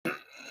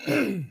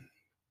Hey,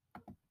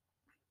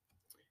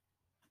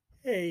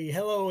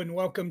 hello, and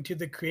welcome to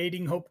the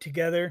Creating Hope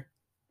Together,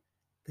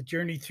 the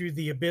journey through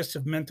the abyss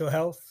of mental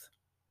health.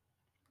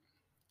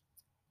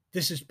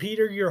 This is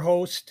Peter, your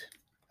host.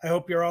 I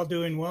hope you're all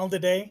doing well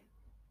today.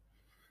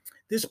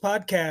 This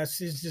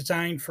podcast is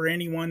designed for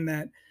anyone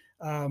that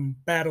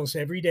battles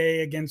every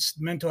day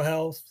against mental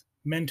health,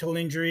 mental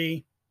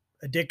injury,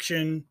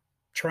 addiction,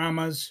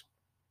 traumas.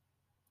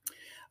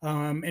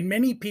 And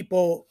many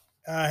people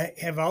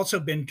have also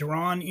been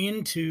drawn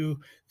into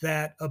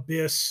that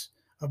abyss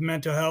of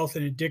mental health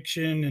and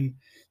addiction and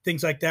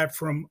things like that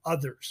from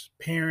others,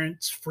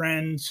 parents,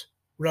 friends,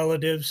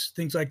 relatives,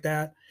 things like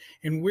that.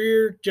 And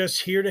we're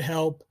just here to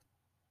help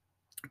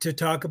to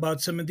talk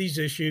about some of these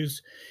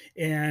issues.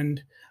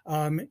 And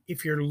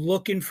if you're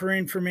looking for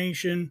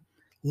information,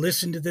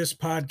 listen to this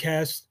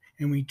podcast.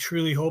 And we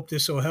truly hope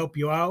this will help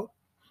you out.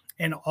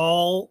 And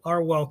all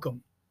are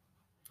welcome.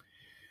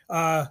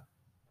 Uh,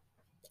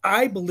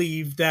 I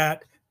believe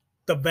that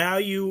the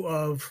value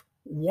of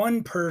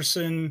one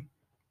person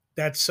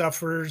that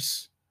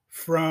suffers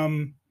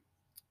from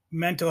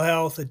mental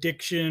health,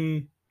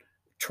 addiction,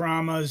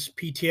 traumas,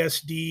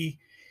 PTSD,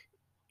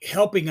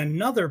 helping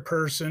another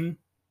person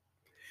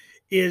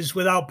is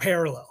without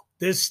parallel.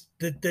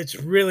 That's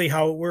really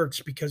how it works,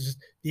 because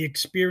the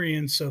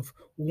experience of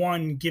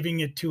one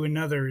giving it to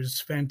another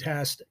is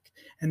fantastic.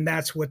 And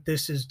that's what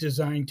this is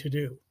designed to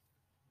do.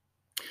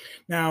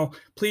 Now,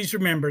 please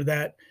remember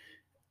that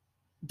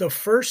the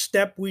first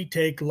step we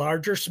take,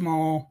 large or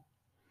small,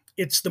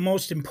 it's the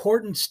most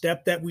important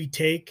step that we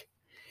take.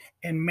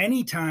 And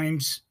many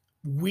times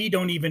we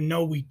don't even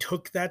know we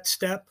took that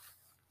step.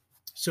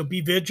 So be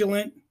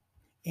vigilant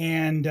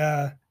and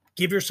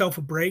give yourself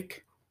a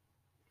break.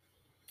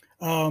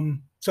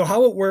 So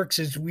how it works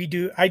is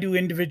I do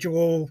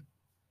individual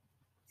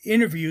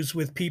interviews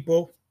with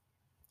people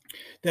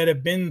that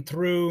have been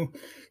through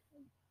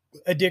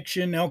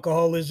addiction,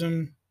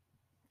 alcoholism,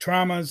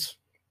 traumas,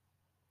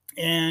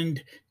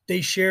 and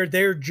they share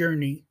their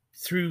journey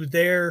through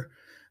their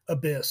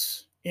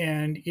abyss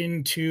and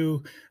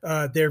into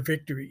their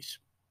victories.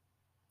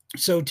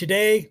 So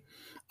today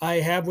I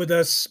have with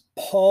us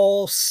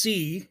Paul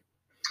C.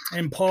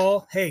 And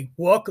Paul, hey,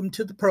 welcome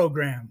to the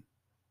program.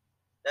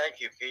 Thank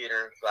you,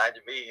 Peter. Glad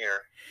to be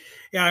here.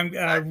 Yeah,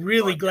 I'm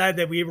really glad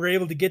that we were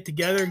able to get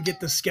together and get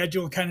the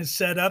schedule kind of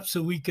set up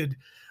so we could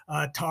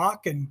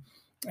talk and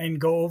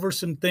go over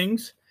some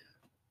things.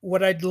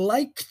 What I'd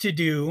like to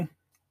do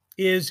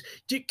is,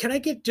 can I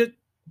get just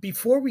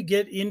before we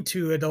get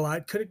into it a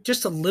lot, could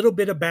just a little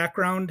bit of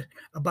background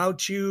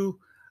about you,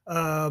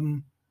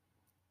 um,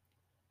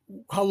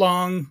 how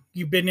long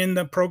you've been in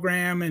the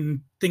program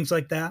and things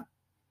like that?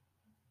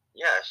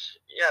 Yes,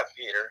 yeah,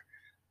 Peter.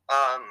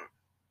 Um,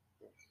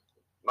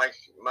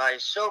 my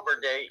sober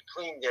date,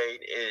 clean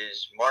date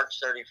is March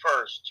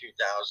 31st,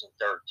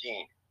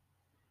 2013.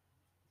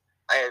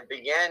 I had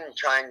began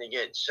trying to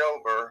get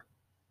sober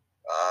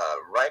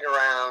right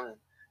around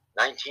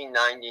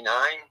 1999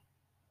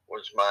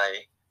 was my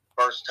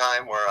first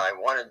time where I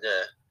wanted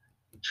to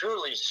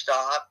truly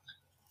stop,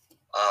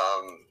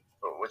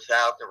 but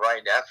without the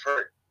right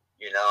effort,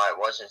 I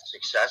wasn't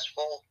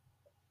successful.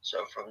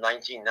 So from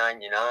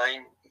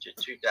 1999 to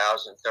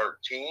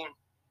 2013,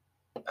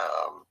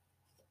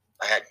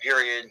 I had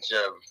periods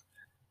of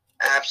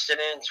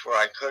abstinence where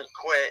I could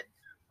quit,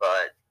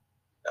 but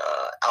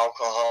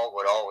alcohol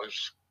would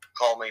always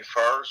call me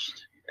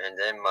first, and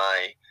then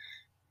my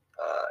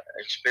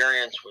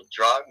experience with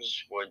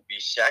drugs would be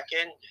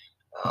second,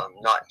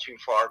 not too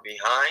far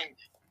behind,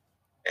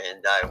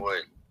 and I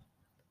would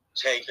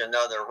take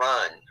another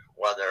run,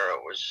 whether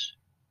it was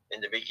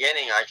in the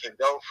beginning, I could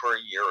go for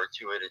a year or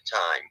two at a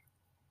time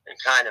and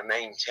kind of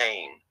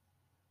maintain.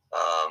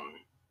 Um,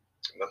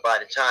 but by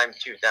the time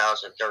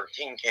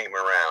 2013 came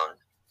around,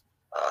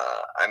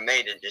 I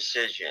made a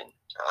decision.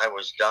 I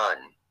was done.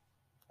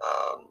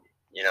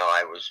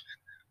 I was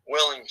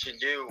willing to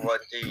do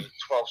what the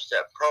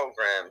 12-step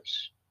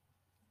programs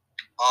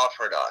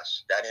offered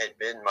us. That had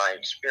been my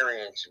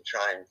experience in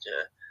trying to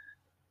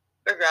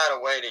figure out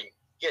a way to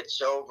get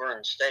sober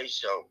and stay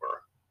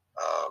sober.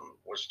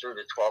 Was through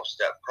the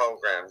 12-step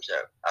programs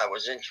that I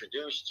was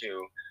introduced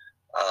to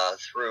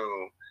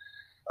through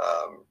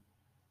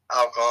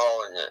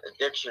alcohol and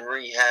addiction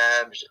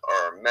rehabs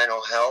or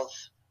mental health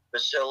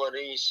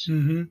facilities.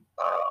 Mm-hmm.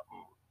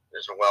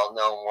 There's a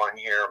well-known one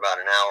here about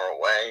an hour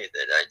away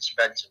that I'd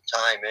spent some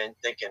time in,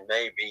 thinking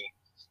maybe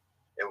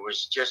it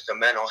was just a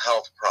mental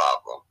health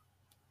problem,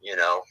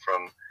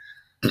 from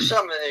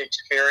some of the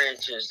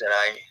experiences that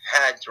I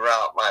had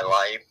throughout my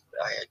life.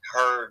 I had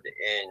heard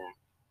in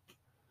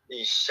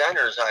these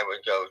centers I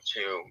would go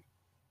to,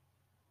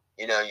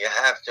 you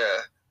have to,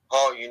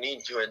 Paul, you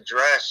need to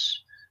address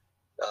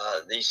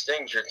these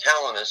things you're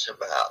telling us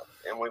about.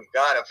 And we've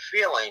got a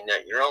feeling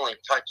that you're only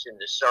touching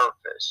the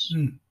surface.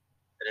 Mm.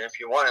 And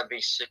if you want to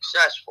be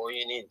successful,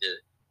 you need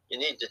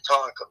to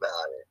talk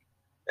about it.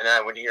 And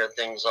I would hear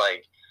things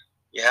like,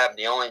 you have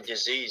the only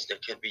disease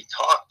that could be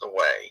talked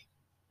away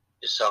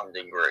to some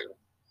degree.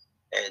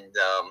 And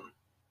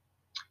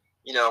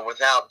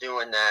without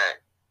doing that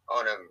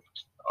on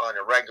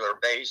a regular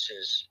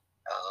basis,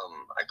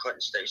 I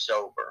couldn't stay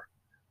sober.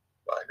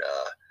 But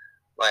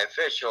my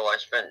official, I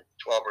spent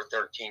 12 or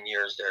 13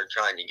 years there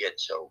trying to get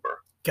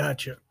sober.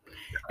 Gotcha.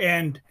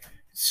 And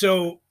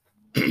so,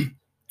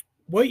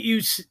 what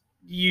you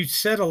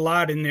said a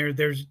lot in there.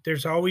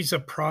 There's always a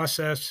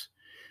process.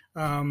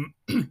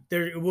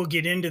 There we'll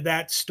get into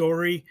that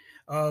story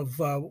of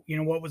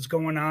what was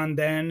going on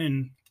then,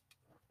 and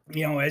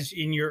as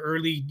in your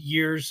early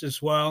years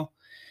as well.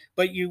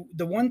 But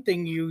the one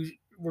thing you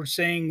were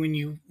saying when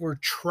you were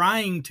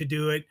trying to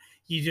do it,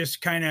 you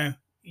just kind of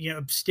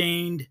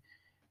abstained.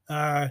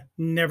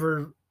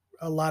 Never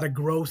a lot of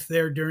growth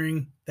there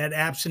during that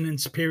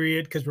abstinence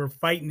period because we're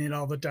fighting it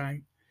all the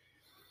time.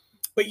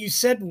 But you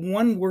said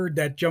one word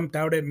that jumped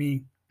out at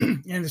me,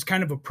 and it's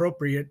kind of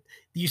appropriate.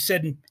 You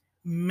said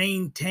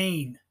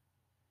maintain.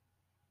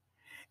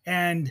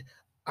 And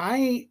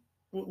I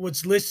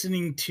was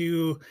listening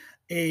to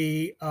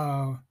a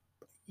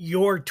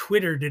your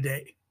Twitter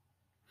today,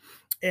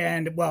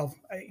 and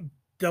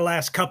the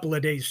last couple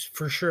of days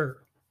for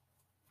sure.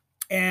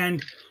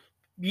 And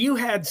you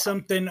had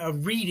something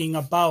of reading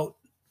about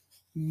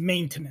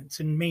maintenance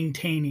and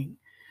maintaining.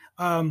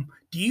 Do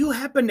you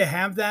happen to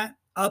have that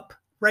up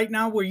right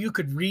now where you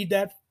could read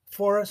that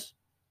for us?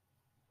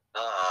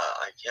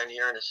 I can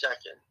hear in a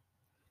second.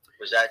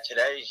 Was that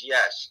today's?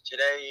 Yes.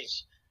 Today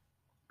is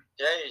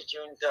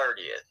June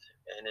 30th,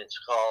 and it's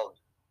called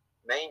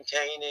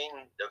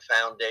Maintaining the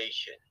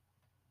Foundation.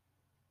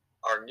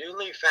 Our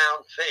newly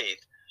found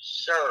faith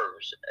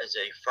serves as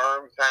a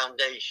firm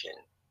foundation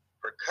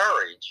for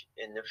courage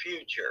in the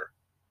future.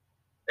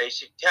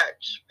 Basic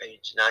text,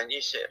 page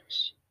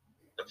 96.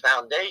 The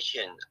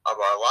foundation of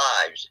our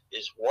lives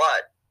is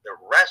what the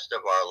rest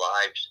of our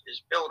lives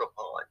is built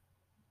upon.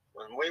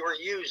 When we were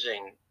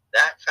using,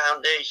 that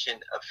foundation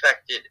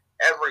affected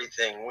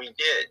everything we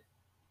did.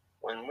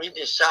 When we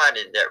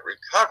decided that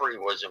recovery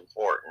was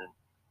important,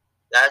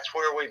 that's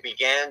where we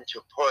began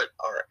to put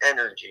our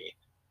energy.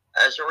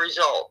 As a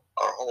result,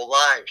 our whole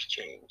lives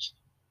changed.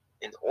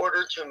 In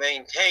order to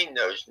maintain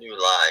those new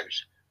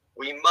lives,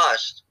 we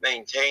must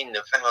maintain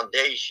the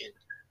foundation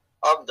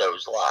of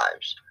those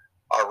lives,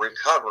 our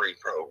recovery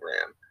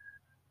program.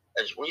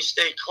 As we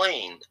stay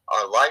clean,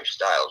 our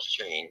lifestyles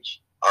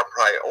change. Our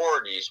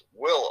priorities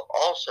will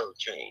also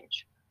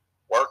change.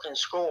 Work and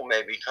school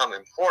may become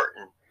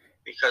important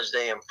because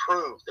they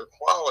improve the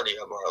quality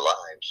of our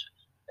lives,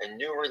 and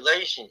new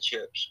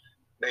relationships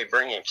may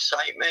bring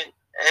excitement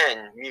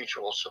and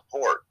mutual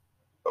support.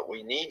 But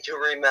we need to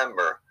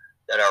remember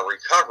that our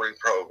recovery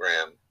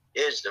program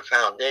is the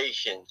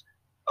foundation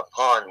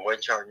upon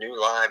which our new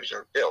lives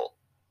are built.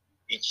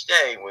 Each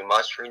day we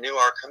must renew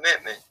our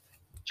commitment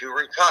to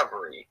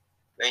recovery,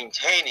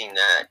 maintaining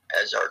that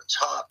as our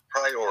top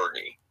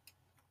priority.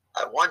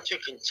 I want to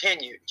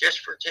continue, just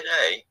for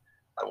today,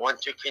 I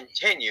want to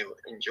continue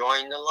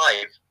enjoying the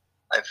life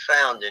I've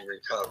found in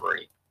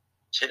recovery.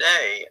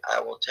 Today, I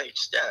will take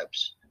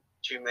steps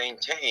to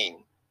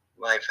maintain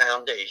my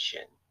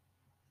foundation.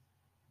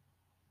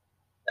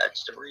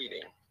 That's the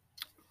reading.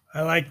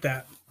 I like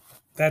that.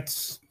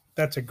 That's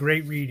a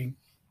great reading.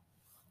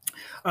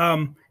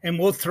 And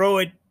we'll throw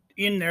it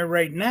in there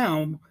right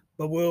now,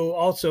 but we'll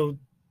also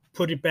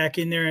put it back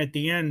in there at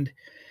the end.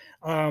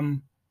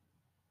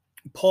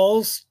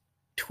 Paul's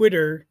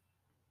Twitter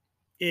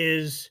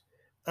is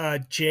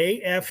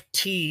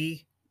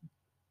JFTGUY,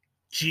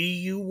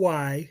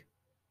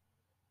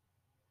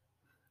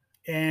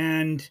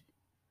 and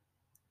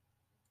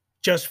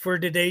just for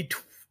today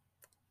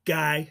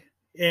guy,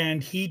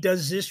 and he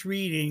does this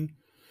reading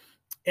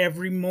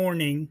every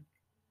morning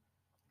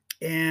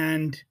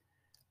and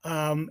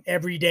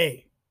every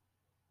day.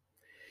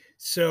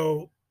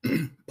 So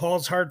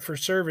Paul's Heart for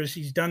Service,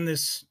 he's done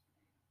this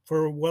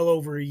for well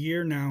over a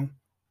year now,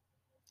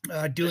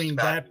 doing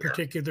that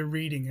particular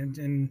reading,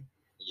 and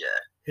yeah,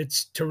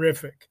 it's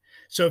terrific.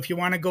 So if you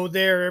want to go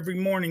there every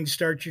morning,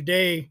 start your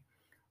day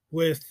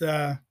with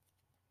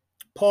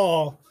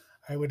Paul,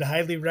 I would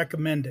highly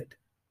recommend it.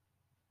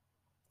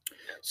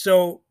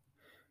 So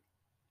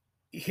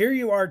here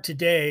you are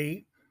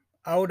today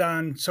out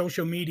on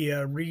social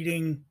media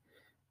reading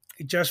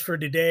just for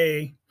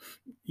today,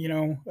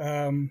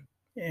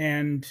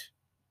 and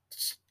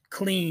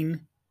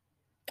clean,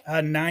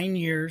 9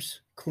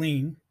 years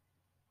clean.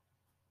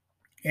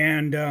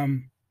 And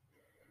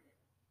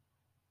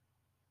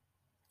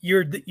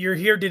you're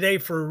here today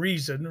for a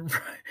reason.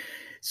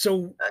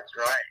 So that's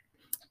right.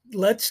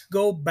 Let's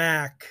go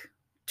back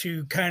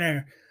to kind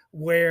of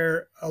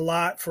where a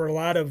lot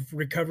of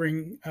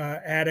recovering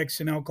addicts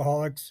and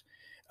alcoholics,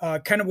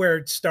 kind of where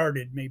it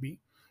started, maybe.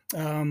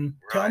 Right.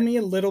 Tell me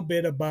a little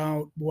bit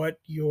about what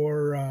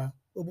your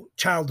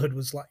childhood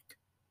was like.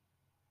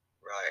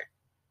 Right.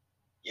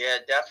 Yeah,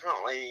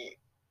 definitely.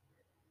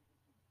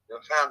 The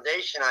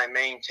foundation I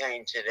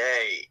maintain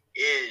today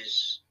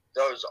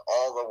goes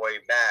all the way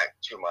back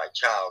to my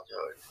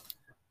childhood.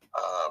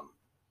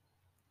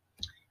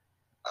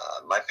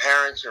 My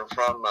parents are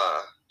from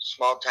a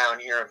small town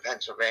here in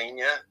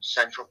Pennsylvania,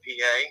 Central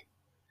PA,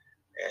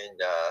 And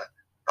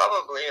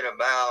probably at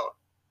about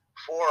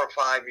 4 or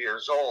 5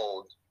 years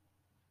old,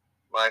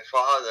 my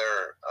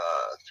father,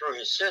 through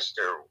his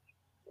sister,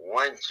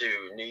 went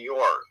to New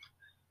York,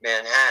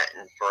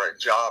 Manhattan, for a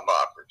job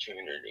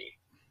opportunity.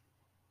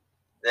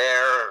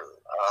 There,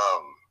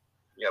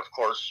 of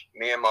course,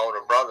 me and my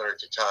older brother at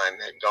the time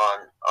had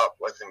gone up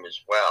with him as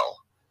well.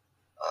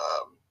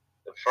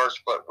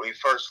 We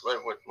first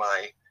lived with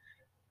my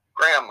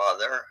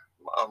grandmother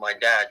on my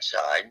dad's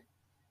side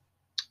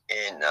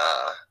in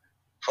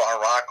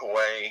Far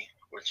Rockaway,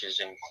 which is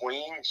in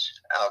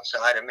Queens,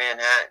 outside of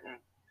Manhattan,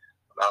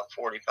 about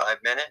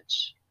 45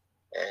 minutes.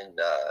 And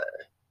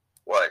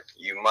what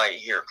you might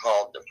hear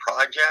called the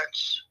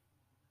projects.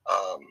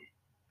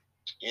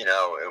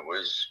 It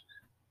was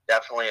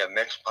definitely a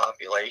mixed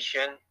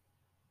population.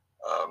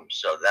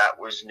 So that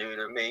was new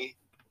to me.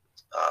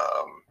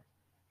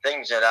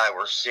 Things that I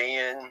was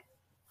seeing,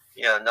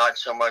 not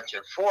so much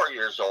at 4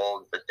 years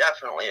old, but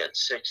definitely at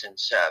 6 and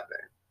 7.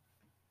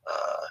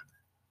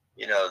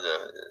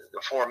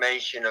 The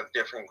formation of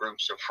different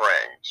groups of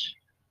friends.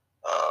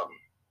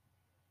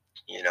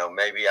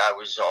 Maybe I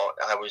was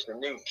the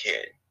new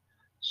kid,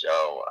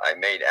 so I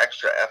made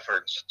extra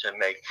efforts to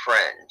make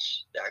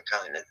friends, that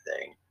kind of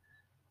thing.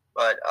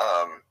 But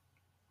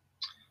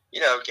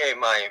it gave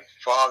my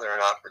father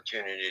an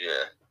opportunity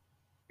to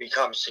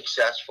become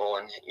successful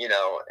and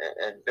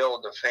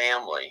build a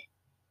family.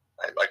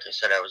 Like I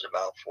said, I was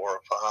about 4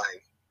 or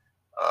 5.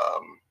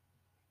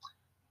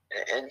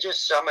 And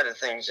just some of the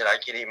things that I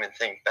could even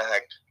think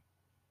back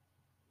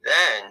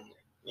then,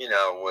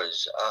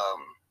 was,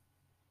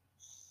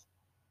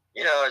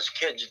 as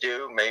kids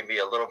do, maybe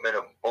a little bit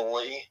of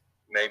bully,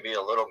 maybe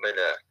a little bit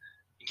of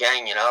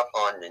ganging up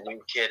on the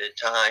new kid at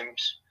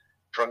times.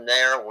 From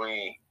there,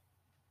 we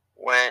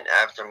went,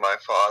 after my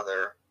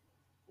father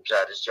was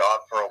at his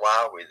job for a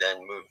while, we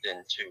then moved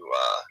into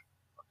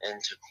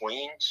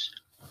Queens.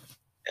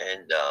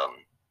 And,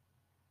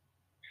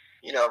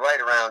 right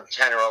around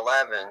 10 or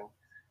 11,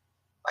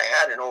 I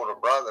had an older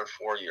brother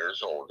 4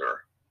 years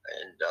older,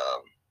 and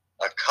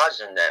a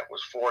cousin that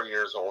was 4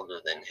 years older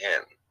than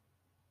him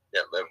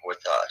that lived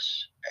with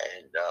us.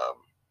 And,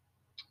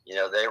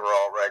 they were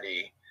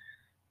already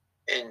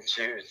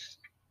into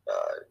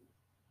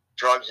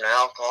drugs and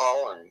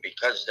alcohol, and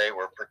because they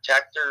were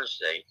protectors,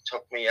 they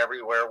took me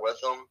everywhere with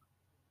them.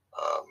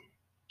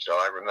 So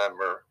I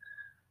remember,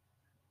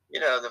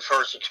 the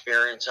first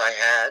experience I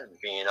had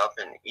being up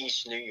in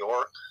East New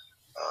York,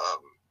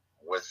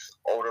 with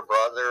older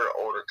brother,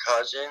 older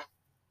cousin,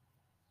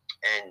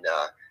 and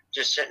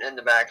just sitting in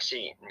the back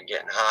seat and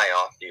getting high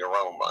off the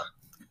aroma,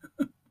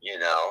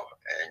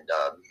 and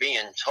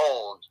being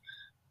told,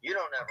 you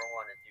don't ever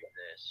want to do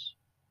this.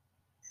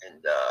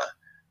 And,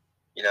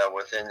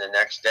 within the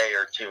next day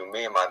or two,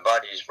 me and my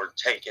buddies were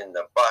taking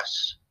the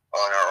bus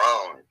on our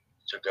own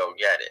to go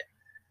get it,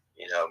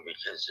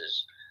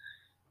 because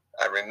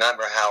I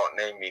remember how it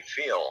made me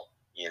feel.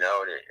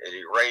 It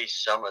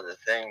erased some of the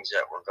things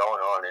that were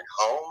going on at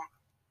home,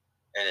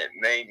 and it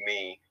made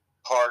me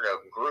part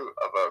of a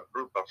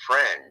group of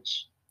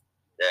friends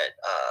that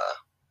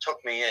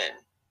took me in.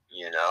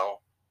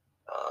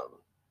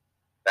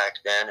 Back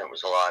then it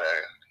was a lot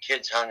of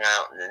kids hung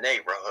out in the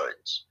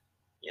neighborhoods.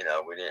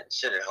 We didn't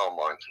sit at home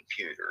on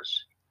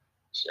computers.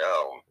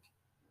 So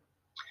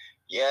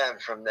yeah,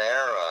 and from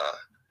there,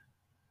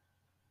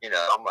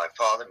 my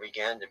father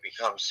began to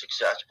become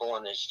successful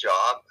in his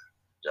job.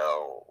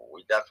 So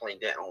we definitely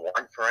didn't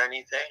want for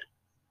anything.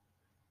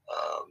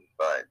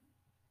 But,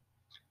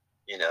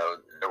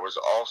 there was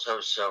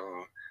also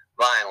some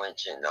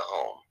violence in the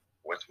home,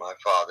 with my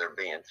father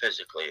being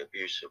physically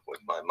abusive with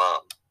my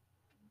mom.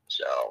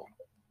 So,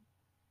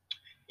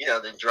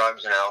 the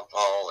drugs and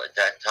alcohol at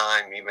that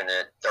time, even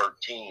at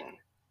 13,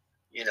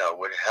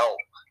 would help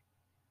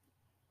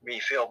me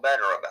feel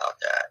better about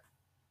that.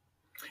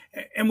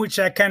 And which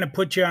that kind of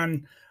put you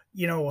on,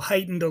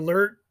 heightened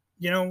alert,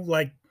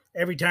 like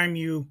every time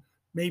you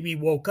maybe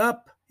woke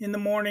up in the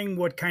morning,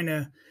 what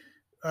kind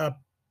of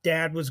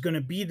dad was going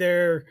to be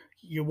there.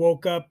 You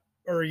woke up,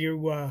 or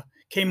you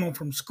came home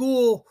from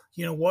school,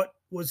 what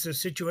was the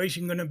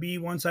situation going to be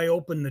once I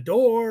opened the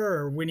door,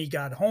 or when he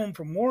got home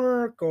from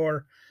work,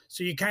 or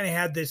so you kind of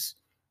had this,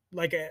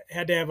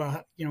 had to have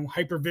a,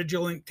 hyper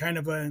vigilant kind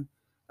of a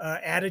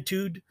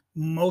attitude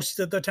most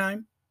of the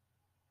time.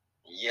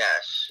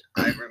 Yes,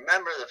 I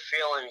remember the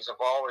feelings of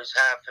always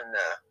having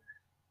to,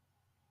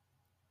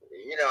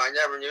 I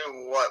never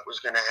knew what was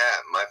going to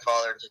happen. My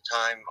father at the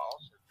time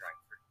also drank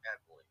pretty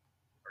heavily,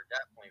 or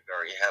definitely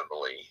very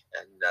heavily,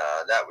 and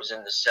that was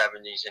in the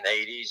 70s and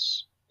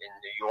 80s in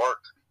New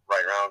York,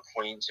 right around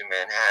Queens and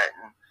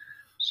Manhattan.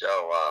 So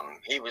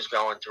he was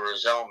going through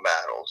his own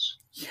battles,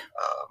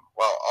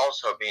 while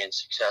also being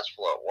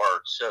successful at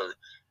work. So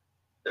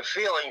the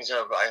feelings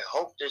of, I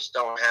hope this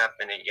don't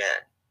happen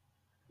again.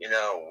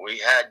 We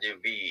had to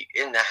be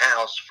in the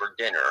house for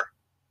dinner,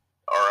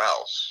 or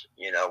else,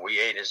 we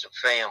ate as a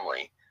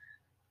family.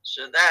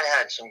 So that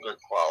had some good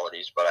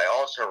qualities. But I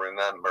also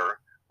remember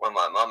when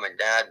my mom and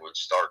dad would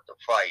start to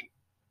fight,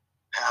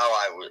 how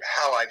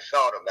I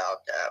felt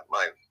about that.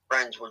 My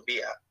friends would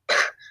be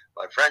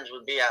my friends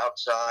would be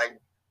outside,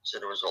 so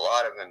there was a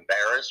lot of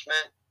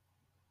embarrassment.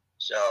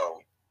 So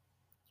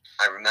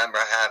I remember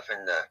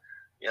having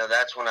to,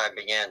 that's when I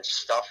began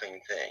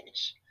stuffing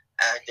things,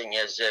 acting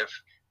as if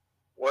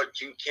what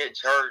you kids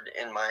heard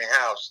in my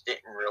house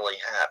didn't really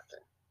happen.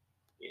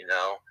 You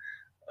know,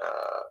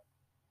 uh,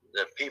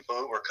 the people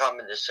who were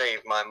coming to save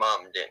my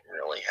mom didn't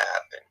really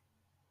happen.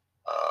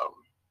 Um,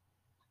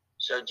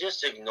 so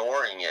just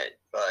ignoring it,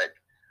 but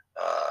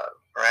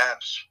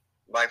perhaps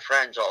my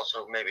friends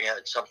also maybe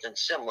had something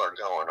similar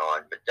going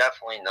on, but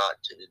definitely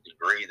not to the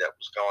degree that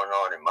was going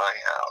on in my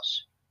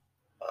house.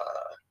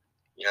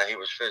 He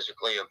was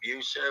physically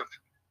abusive.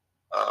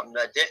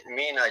 That didn't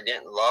mean I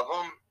didn't love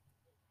him,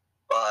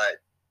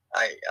 but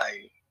I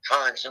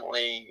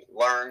constantly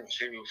learned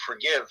to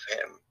forgive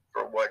him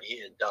for what he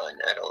had done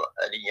at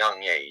a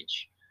young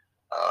age.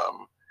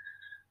 Um,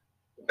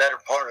 the better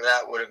part of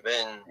that would have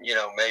been,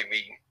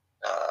 maybe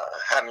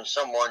having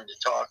someone to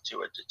talk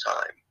to at the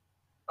time.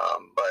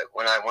 But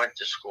when I went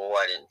to school,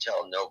 I didn't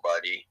tell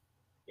nobody.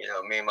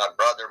 Me and my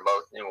brother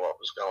both knew what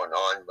was going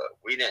on, but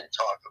we didn't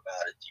talk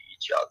about it to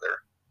each other.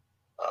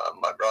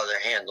 My brother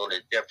handled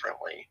it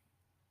differently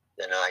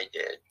than I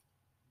did.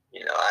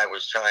 I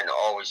was trying to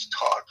always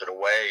talk it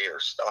away or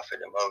stuff it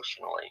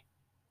emotionally.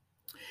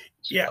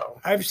 Yeah,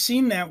 I've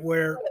seen that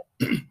where,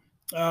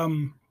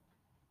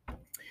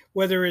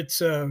 whether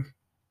it's a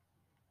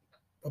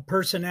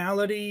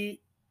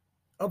personality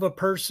of a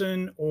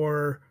person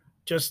or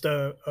just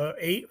a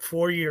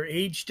 4-year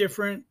age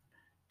difference,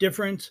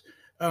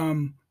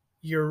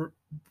 your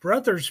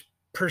brother's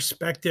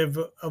perspective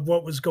of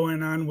what was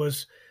going on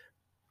was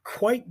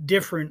quite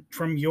different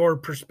from your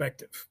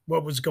perspective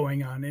what was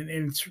going on, and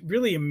it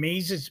really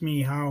amazes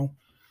me how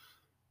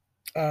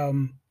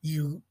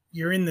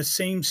you're in the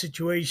same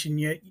situation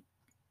yet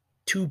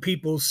two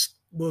people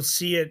will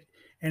see it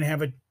and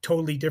have a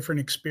totally different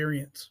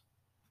experience.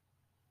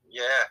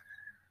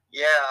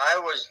 Yeah, I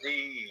was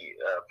the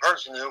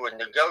person who would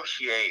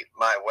negotiate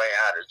my way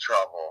out of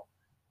trouble,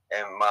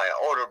 and my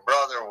older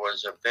brother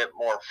was a bit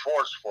more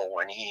forceful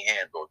when he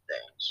handled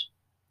things.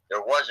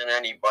 There wasn't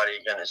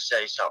anybody going to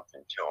say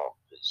something to him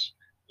because,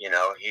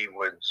 he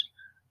was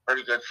a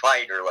pretty good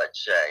fighter,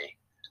 let's say.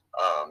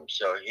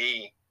 So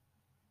he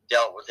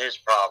dealt with his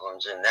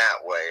problems in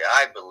that way,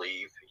 I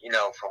believe,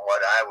 from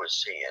what I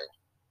was seeing.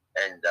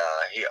 And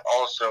he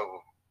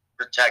also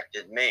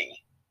protected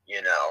me,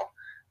 you know.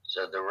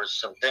 So there was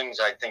some things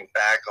I think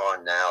back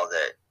on now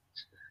that,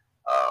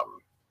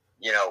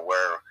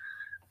 where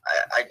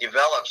I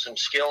developed some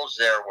skills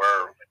there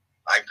where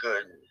I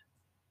could,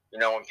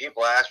 when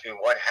people ask me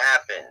what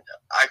happened,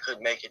 I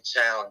could make it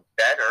sound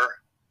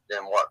better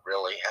than what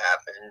really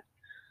happened.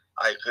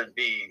 I could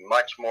be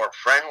much more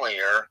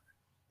friendlier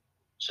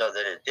so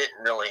that it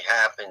didn't really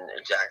happen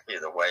exactly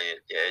the way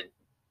it did.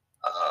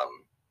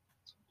 Um,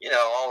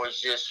 always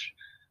just,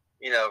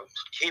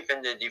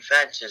 keeping the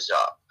defenses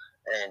up.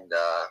 And,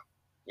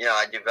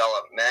 I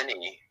developed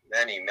many,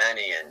 and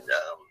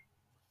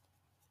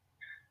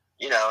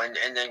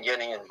then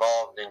getting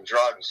involved in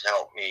drugs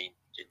helped me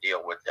to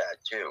deal with that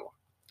too.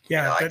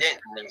 Yeah, I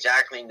didn't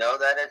exactly know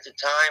that at the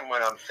time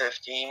when I'm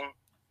 15,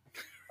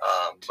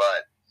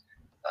 but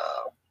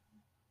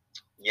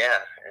yeah,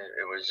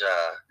 it was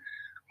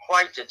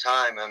quite the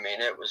time. I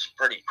mean, it was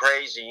pretty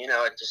crazy.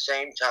 At the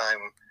same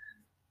time,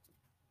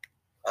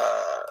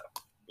 uh,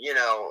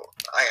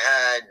 I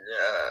had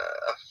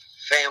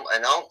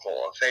an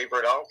uncle, a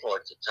favorite uncle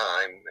at the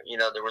time.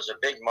 There was a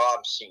big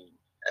mob scene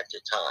at the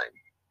time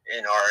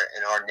in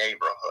our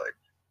neighborhood.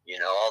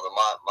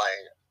 All my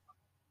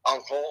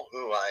uncle,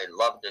 who I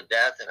loved to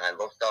death, and I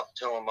looked up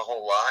to him a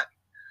whole lot.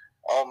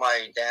 All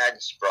my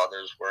dad's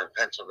brothers were in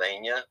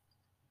Pennsylvania,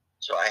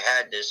 so I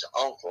had this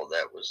uncle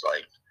that was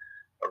like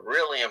a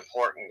really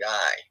important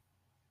guy,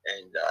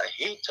 and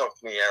he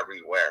took me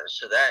everywhere.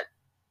 So that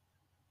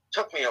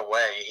took me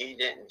away. He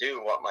didn't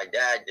do what my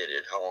dad did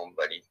at home,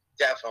 but he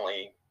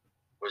definitely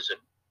was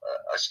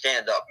a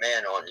stand-up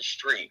man on the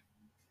street.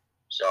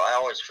 So I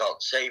always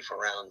felt safe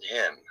around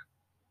him,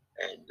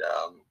 and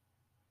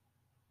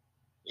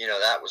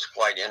that was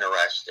quite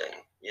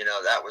interesting.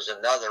 That was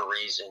another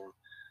reason.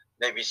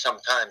 Maybe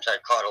sometimes I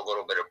caught a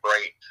little bit of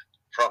break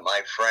from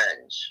my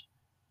friends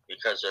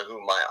because of who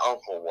my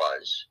uncle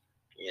was.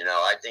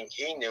 I think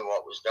he knew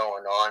what was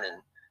going on,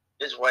 and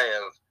his way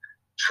of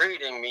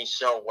treating me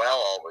so well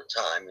all the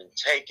time and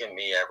taking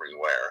me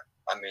everywhere.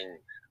 I mean,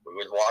 we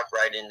would walk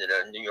right into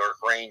the New York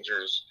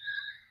Rangers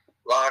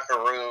locker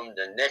room,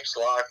 the Knicks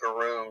locker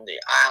room. The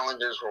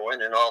Islanders were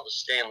winning all the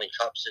Stanley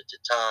Cups at the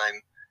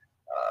time.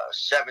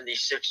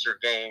 76er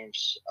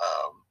games.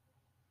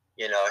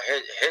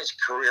 His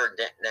career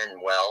didn't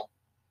end well.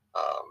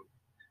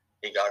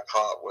 He got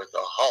caught with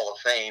a Hall of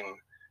Fame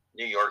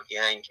New York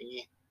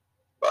Yankee.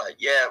 But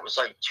yeah, it was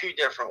like two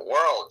different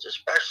worlds,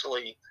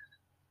 especially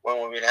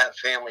when we would have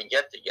family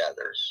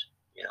get-togethers.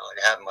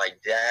 I'd have my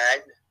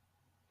dad,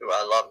 who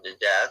I loved to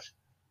death,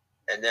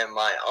 and then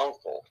my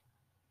uncle.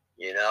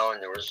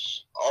 And there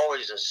was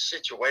always a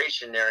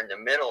situation there in the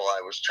middle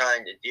I was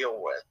trying to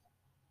deal with,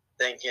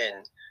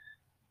 thinking,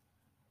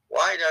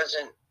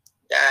 doesn't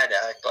Dad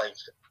act like,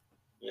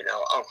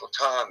 Uncle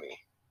Tommy?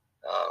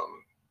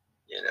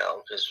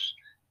 Because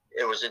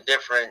it was a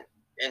different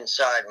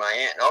inside. My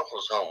aunt and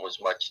uncle's home was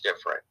much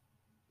different.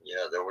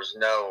 There was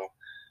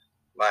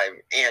my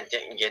aunt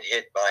didn't get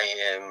hit by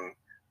him.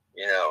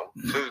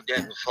 Food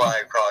didn't fly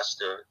across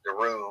the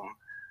room.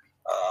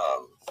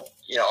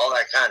 All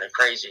that kind of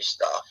crazy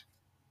stuff.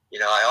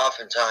 I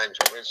oftentimes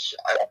wish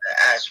I would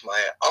ask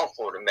my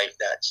uncle to make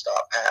that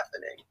stop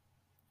happening.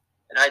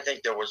 And I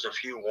think there was a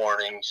few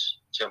warnings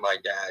to my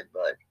dad,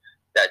 but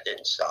that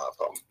didn't stop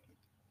him.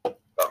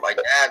 But my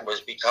dad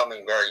was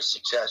becoming very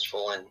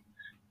successful in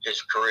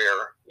his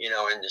career,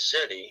 in the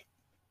city.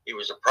 He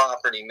was a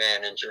property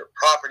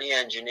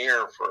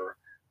engineer for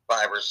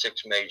 5 or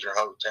 6 major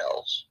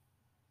hotels.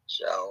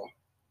 So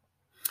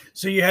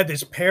you had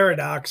this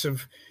paradox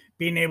of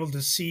being able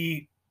to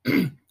see,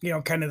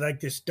 kind of like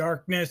this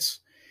darkness,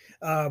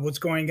 what's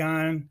going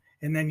on,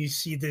 and then you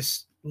see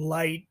this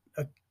light,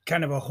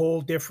 kind of a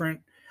whole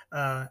different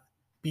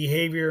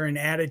behavior and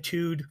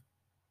attitude.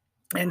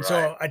 And right.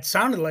 So it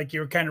sounded like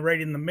you were kind of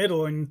right in the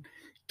middle and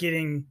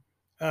getting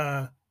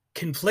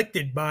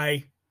conflicted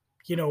by,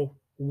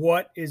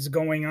 what is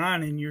going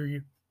on in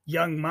your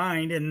young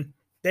mind. And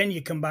then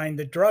you combine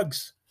the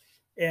drugs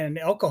and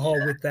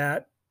alcohol with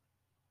that.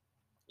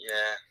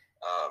 Yeah.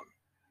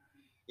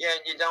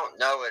 You don't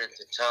know it at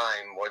the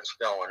time what's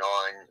going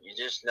on. You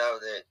just know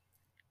that,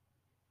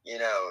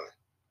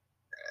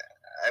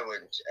 I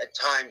would at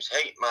times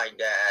hate my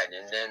dad,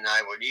 and then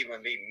I would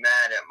even be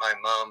mad at my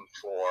mom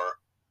for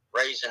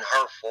raising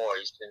her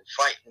voice and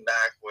fighting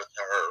back with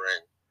her.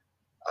 And,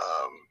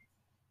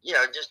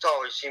 it just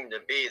always seemed to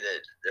be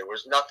that there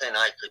was nothing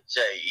I could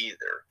say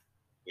either,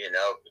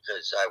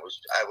 because I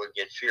would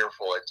get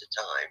fearful at the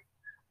time.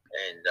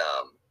 And,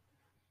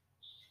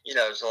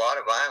 there's a lot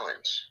of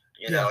violence,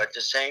 at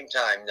the same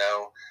time,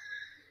 though,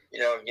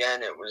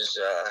 again, it was,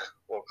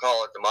 we'll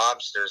call it the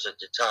mobsters at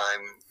the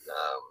time.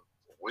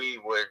 We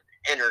would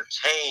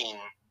entertain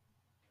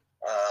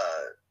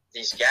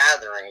these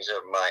gatherings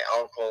of my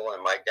uncle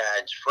and my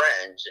dad's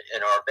friends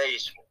in our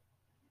basement.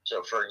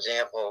 So, for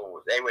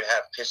example, they would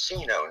have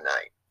casino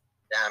night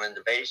down in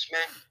the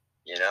basement.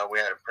 We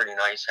had a pretty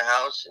nice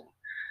house. And,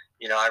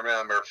 I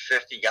remember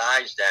 50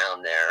 guys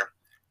down there,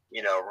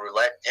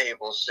 roulette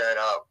tables set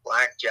up,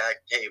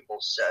 blackjack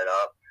tables set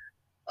up.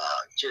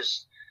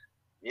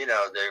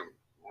 They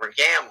were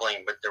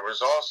gambling, but there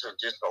was also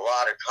just a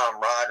lot of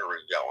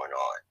camaraderie going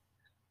on,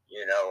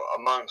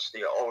 amongst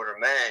the older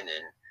men.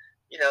 And,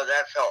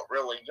 that felt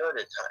really good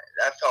at times.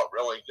 That felt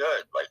really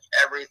good. Like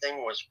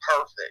everything was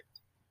perfect.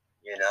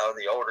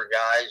 The older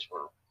guys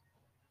were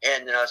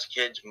handing us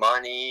kids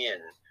money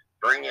and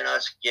bringing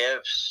us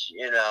gifts,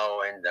 and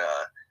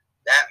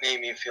that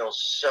made me feel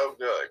so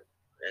good.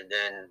 And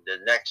then the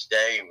next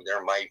day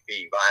there might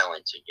be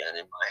violence again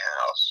in my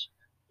house,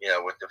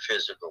 with the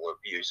physical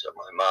abuse of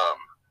my mom.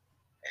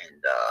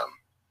 And,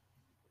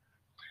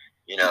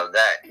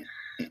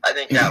 I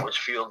think that was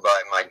fueled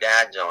by my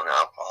dad's own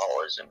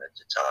alcoholism at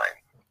the time.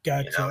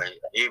 Gotcha.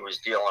 He was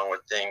dealing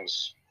with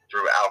things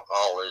through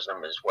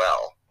alcoholism as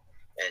well.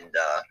 And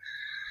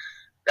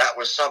that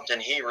was something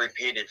he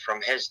repeated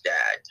from his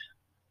dad.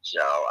 So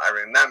I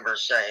remember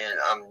saying,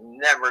 I'm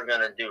never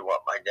going to do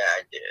what my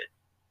dad did.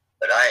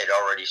 But I had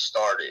already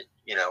started,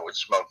 with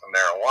smoking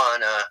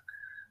marijuana.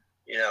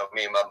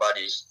 Me and my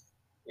buddies,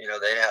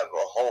 they'd have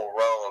a whole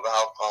row of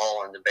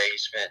alcohol in the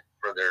basement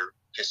for their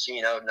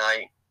casino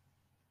night.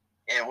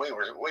 And we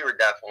were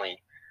definitely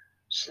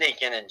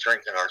sneaking and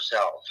drinking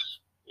ourselves,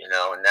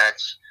 and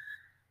that's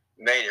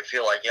made it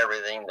feel like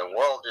everything in the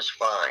world is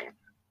fine,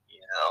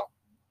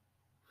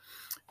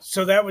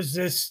 So that was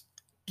this,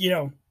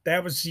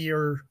 that was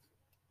your,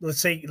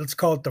 let's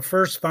call it the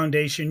first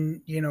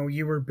foundation,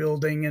 you were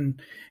building,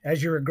 and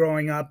as you were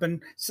growing up.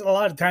 And so a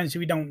lot of times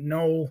we don't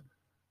know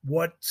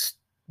what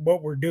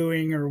we're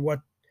doing or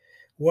what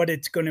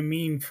it's going to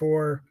mean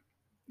for,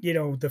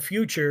 the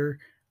future.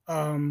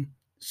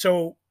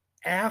 So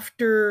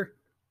after,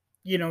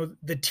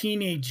 the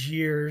teenage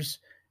years,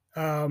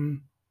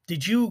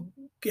 did you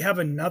have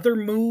another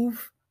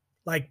move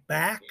like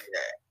back?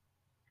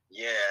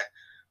 Yeah.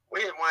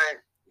 We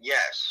went,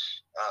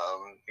 yes.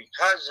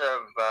 Because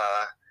of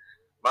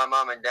my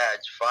mom and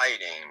dad's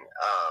fighting,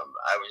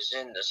 I was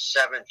in the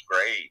 7th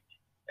grade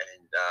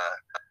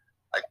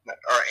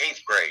or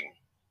 8th grade,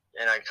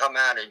 and I come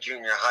out of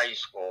junior high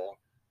school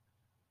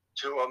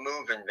to a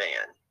moving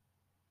van.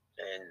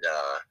 And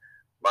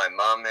my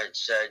mom had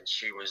said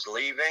she was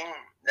leaving.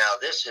 Now,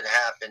 this had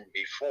happened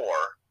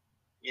before,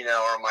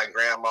 or my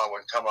grandma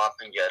would come up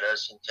and get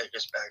us and take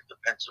us back to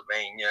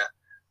Pennsylvania,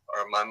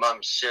 or my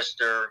mom's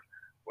sister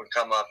would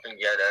come up and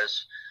get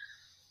us.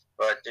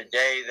 But the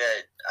day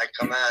that I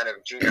come out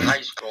of junior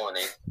high school in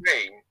 8th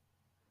grade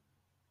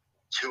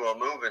to a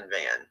moving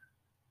van,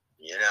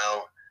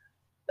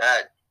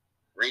 that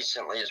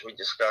recently, as we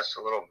discussed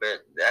a little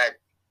bit, that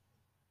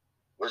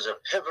was a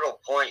pivotal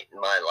point in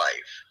my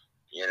life.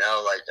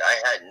 Like I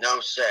had no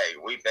say.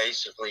 We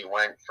basically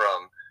went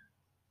from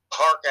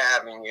Park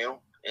Avenue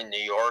in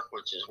New York,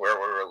 which is where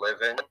we were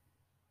living,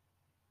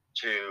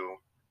 to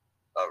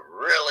a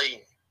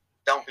really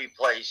dumpy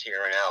place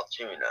here in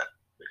Altoona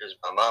because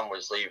my mom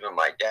was leaving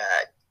my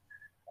dad.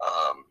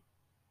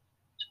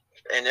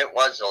 And it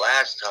was the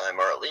last time,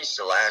 or at least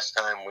the last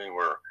time we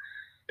were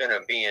going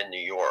to be in New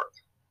York,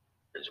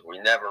 because we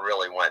never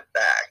really went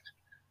back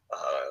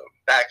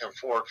and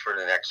forth for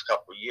the next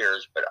couple of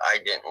years, but I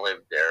didn't live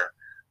there.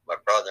 My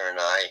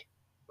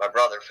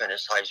brother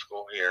finished high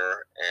school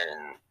here,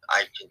 and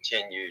I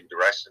continued the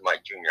rest of my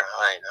junior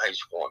high and high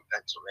school in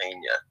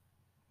Pennsylvania.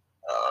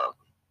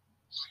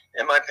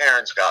 And my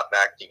parents got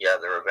back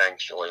together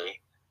eventually.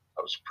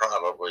 I was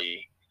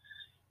probably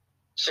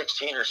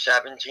 16 or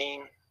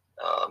 17.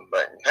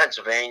 But in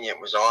Pennsylvania,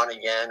 it was on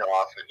again,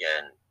 off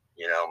again.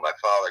 You know, my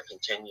father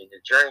continued to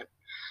drink.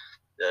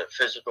 The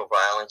physical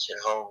violence at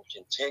home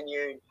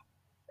continued.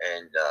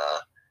 And,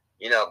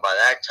 you know, by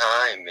that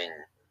time in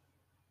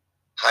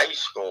high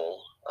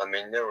school, I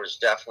mean, there was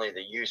definitely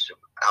the use of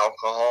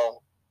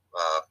alcohol,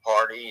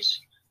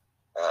 parties.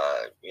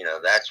 You know,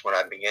 that's when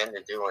I began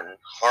to doing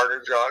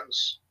harder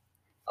drugs,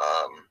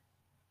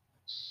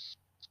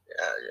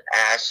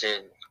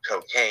 acid,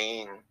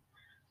 cocaine,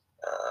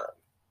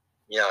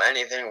 you know,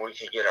 anything we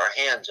could get our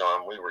hands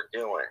on, we were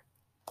doing.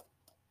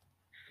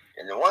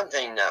 And the one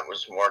thing that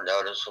was more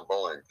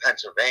noticeable in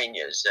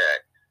Pennsylvania is that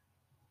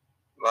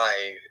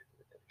my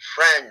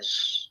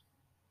friends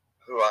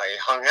who I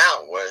hung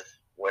out with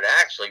would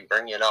actually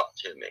bring it up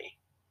to me.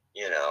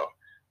 You know,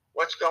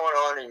 what's going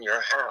on in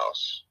your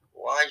house?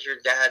 Why is your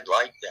dad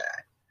like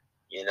that?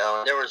 You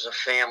know, there was a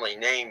family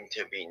name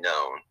to be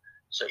known.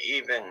 So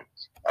even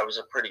I was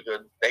a pretty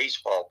good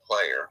baseball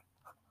player.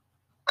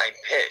 I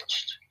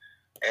pitched.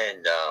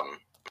 And,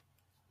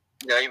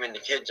 you know, even the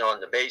kids on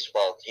the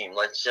baseball team,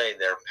 let's say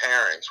their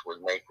parents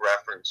would make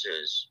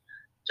references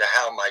to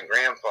how my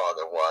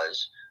grandfather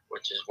was,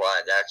 which is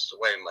why that's the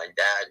way my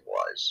dad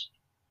was.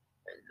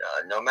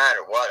 And no matter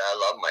what,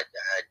 I love my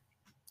dad.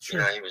 Sure.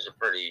 You know, he was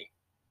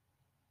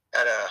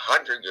had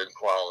 100 good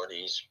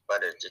qualities,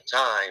 but at the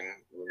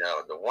time, you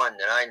know, the one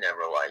that I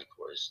never liked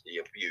was the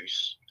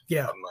abuse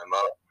of my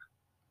mother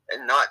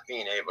and not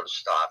being able to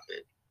stop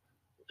it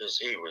because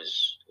he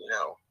was, you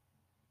know,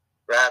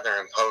 rather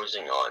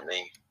imposing on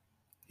me.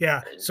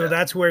 Yeah. And, so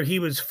that's where he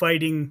was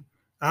fighting,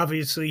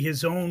 obviously,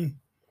 his own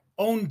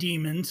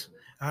demons,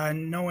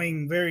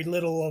 knowing very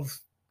little of,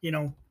 you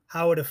know,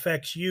 how it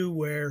affects you,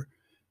 where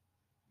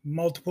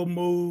multiple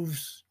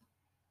moves,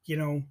 you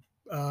know,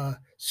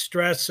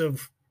 stress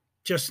of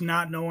just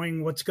not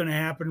knowing what's going to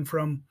happen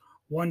from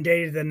one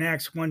day to the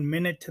next, 1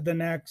 minute to the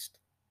next.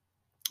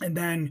 And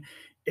then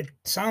it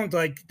sounds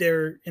like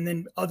and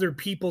then other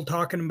people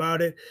talking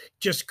about it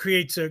just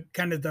creates a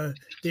kind of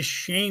this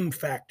shame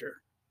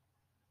factor.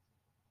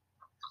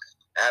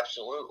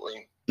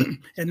 Absolutely.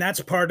 And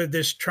that's part of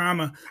this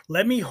trauma.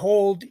 Let me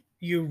hold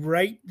you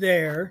right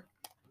there.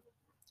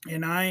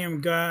 And I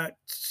am got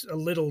a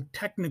little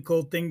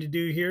technical thing to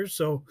do here.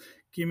 So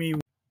give me.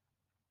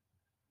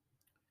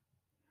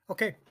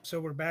 Okay. So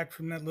we're back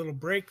from that little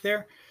break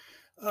there.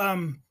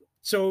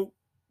 So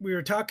we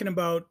were talking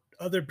about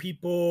other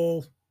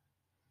people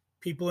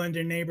in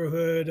their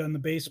neighborhood on the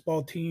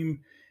baseball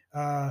team,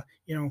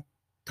 you know,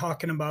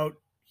 talking about,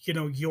 you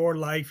know, your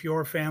life,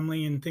 your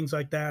family and things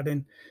like that.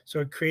 And so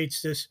it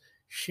creates this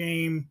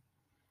shame.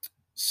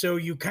 So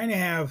you kind of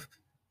have,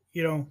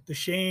 you know, the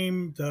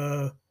shame,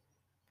 the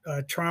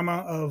trauma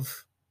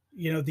of,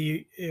 you know,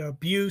 the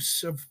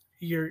abuse of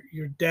your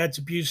dad's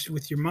abuse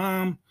with your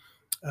mom,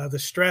 the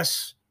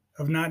stress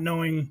of not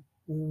knowing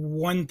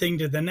one thing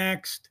to the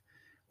next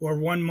or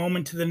one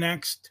moment to the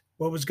next,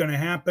 what was going to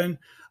happen,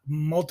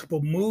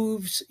 multiple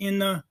moves in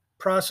the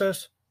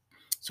process.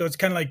 So it's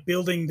kind of like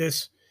building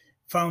this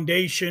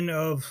foundation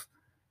of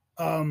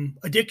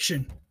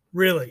addiction,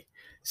 really.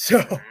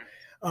 So,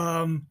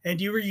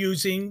 and you were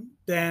using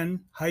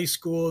then high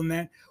school and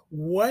that.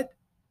 What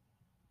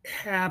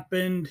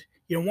happened,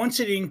 you know, once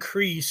it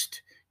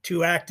increased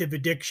to active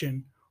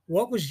addiction,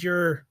 what was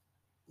your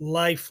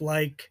life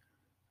like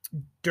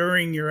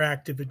during your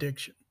active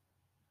addiction?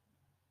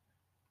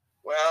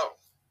 Well,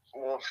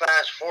 we'll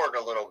fast forward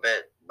a little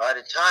bit. By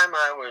the time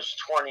I was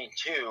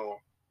 22,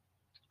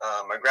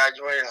 I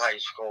graduated high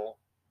school.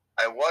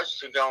 I was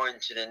to go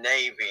into the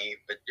Navy,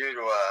 but due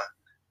to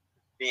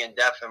being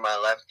deaf in my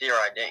left ear,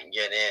 I didn't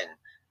get in.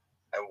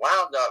 I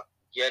wound up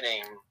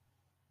getting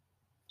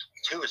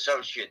 2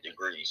 associate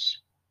degrees,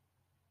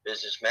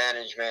 business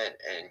management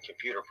and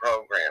computer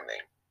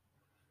programming.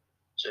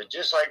 So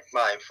just like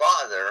my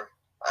father,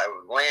 I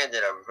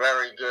landed a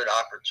very good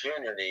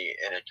opportunity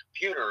in a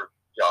computer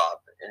job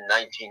in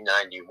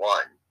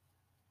 1991.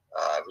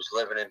 I was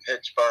living in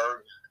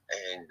Pittsburgh,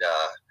 and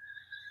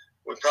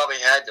we probably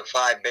had the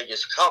 5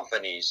 biggest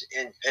companies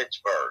in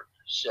Pittsburgh.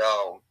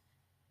 So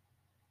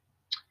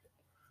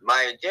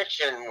my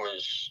addiction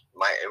was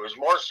it was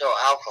more so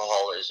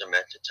alcoholism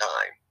at the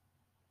time.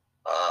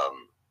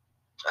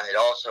 I had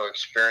also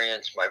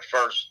experienced my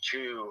first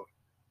 2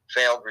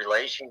 failed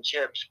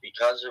relationships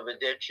because of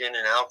addiction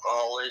and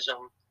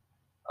alcoholism.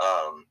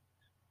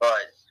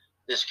 But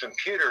this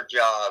computer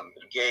job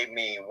gave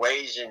me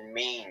ways and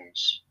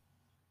means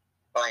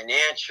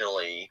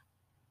financially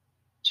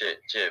to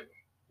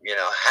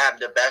have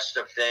the best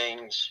of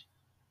things,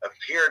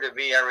 appear to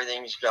be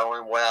everything's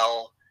going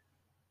well,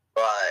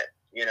 but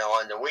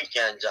on the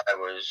weekends I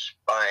was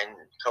buying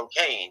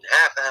cocaine,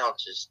 half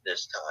ounces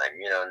this time,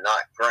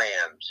 not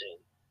grams,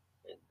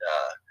 and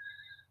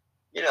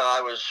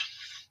I was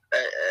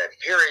at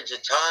periods of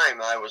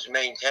time I was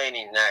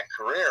maintaining that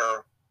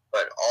career,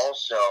 but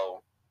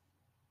also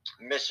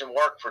missing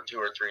work for 2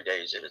 or 3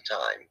 days at a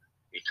time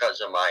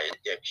because of my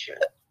addiction.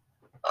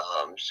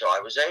 So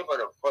I was able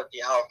to put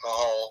the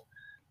alcohol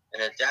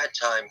and at that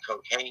time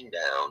cocaine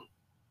down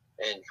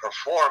and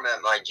perform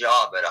at my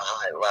job at a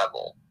high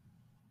level.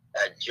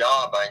 That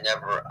job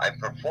I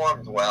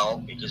performed well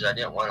because I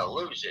didn't want to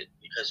lose it,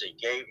 because it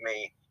gave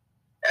me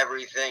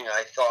everything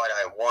I thought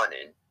I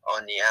wanted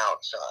on the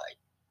outside.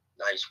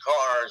 Nice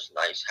cars,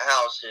 nice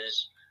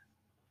houses,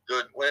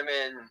 good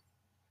women,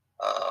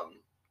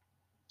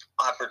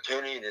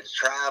 opportunity to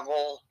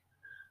travel,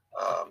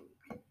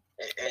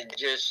 and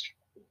just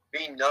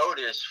be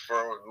noticed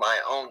for my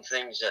own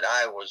things that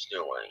I was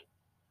doing.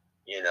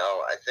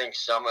 I think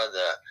some of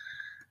the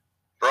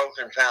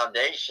broken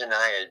foundation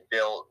I had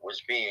built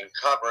was being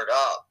covered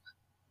up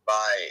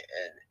by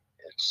an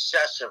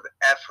excessive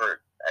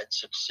effort at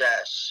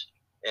success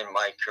in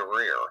my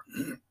career.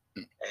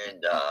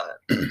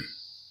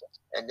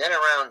 And then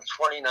around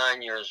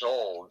 29 years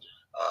old,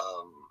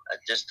 at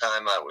this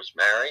time I was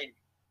married.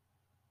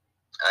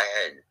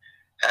 I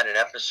had an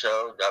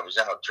episode. I was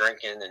out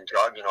drinking and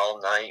drugging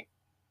all night,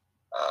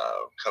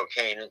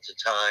 cocaine at the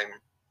time.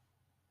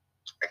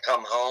 I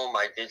come home.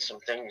 I did some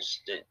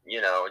things that,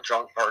 a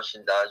drunk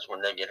person does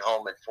when they get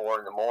home at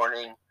 4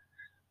 a.m.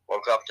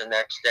 Woke up the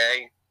next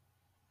day.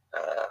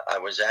 I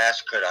was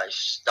asked, could I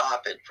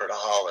stop it for the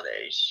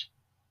holidays?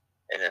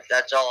 And if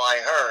that's all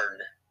I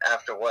heard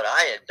after what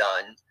I had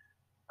done,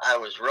 I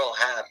was real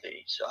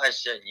happy. So I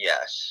said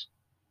yes.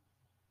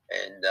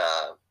 And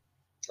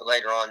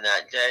later on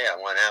that day, I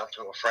went out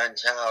to a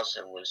friend's house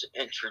and was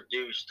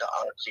introduced to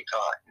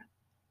Oxycontin,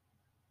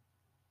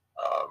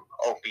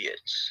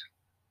 opiates.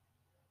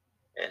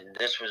 And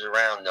this was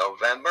around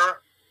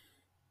November.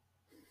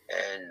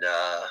 And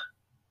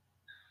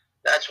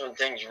that's when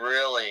things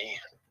really,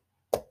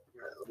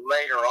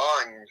 later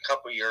on, a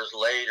couple years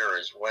later,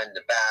 is when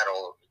the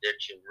battle of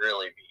addiction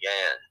really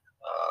began.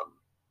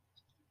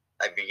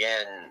 I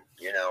began,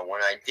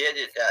 when I did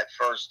it that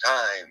first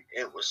time,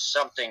 it was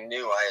something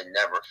new I had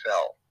never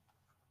felt.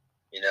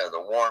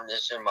 The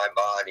warmness in my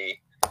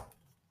body,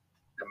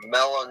 the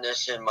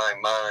mellowness in my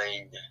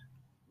mind,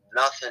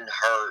 nothing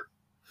hurt.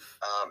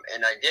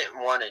 And I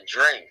didn't want to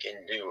drink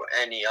and do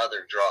any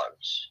other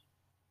drugs,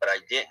 but I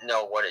didn't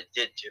know what it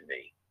did to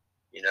me,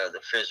 the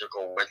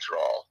physical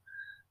withdrawal.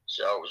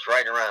 So it was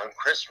right around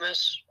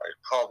Christmas. I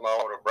called my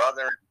older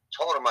brother,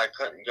 told him I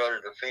couldn't go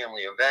to the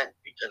family event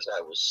because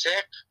I was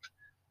sick.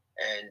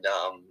 And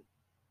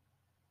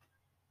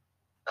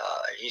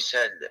he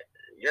said,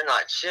 you're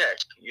not sick.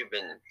 You've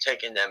been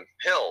taking them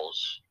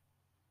pills.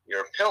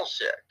 You're pill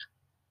sick.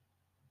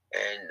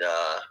 And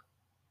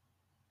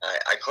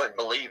I couldn't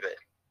believe it,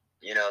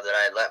 that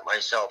I let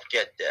myself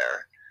get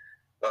there.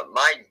 But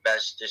my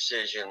best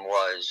decision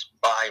was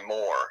buy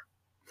more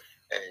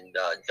and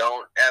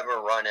don't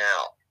ever run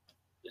out,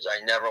 because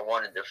I never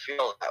wanted to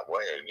feel that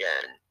way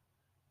again.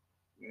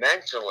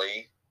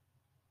 Mentally,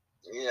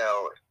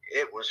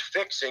 it was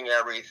fixing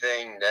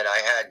everything that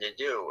I had to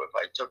do. If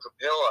I took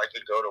a pill, I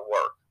could go to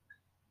work.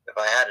 If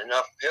I had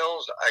enough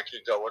pills, I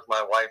could go with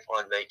my wife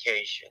on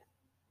vacation.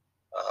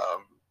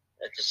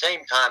 At the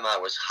same time, I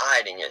was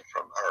hiding it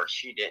from her.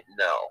 She didn't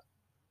know.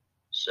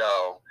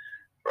 So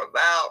for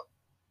about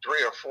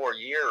 3 or 4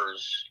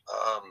 years,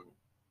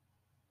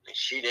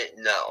 she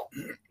didn't know.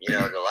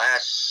 The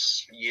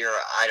last year,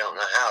 I don't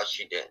know how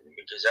she didn't,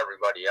 because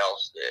everybody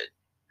else did.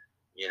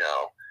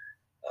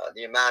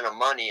 The amount of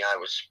money I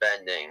was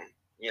spending,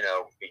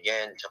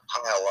 began to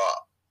pile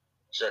up.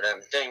 So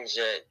them things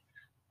that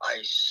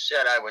I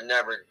said I would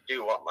never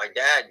do what my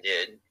dad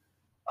did,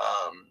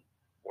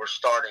 were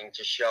starting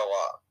to show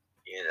up,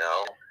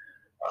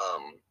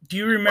 Do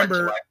you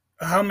remember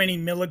how many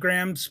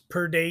milligrams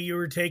per day you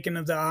were taking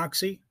of the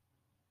Oxy?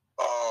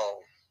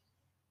 Oh,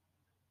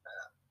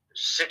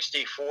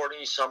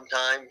 60-40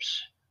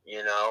 sometimes.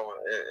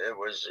 It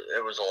was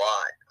a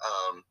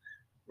lot.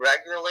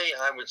 Regularly,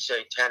 I would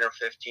say 10 or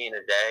 15 a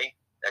day.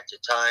 At the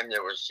time,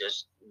 there was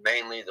just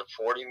mainly the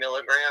 40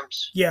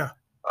 milligrams. Yeah.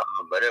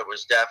 But it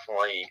was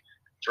definitely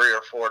 3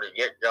 or 4 to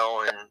get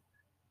going.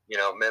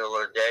 Middle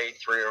of the day,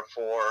 3 or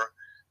 4,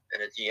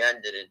 and at the end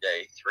of the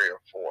day, 3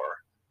 or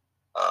 4.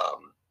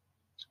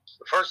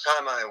 The first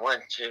time I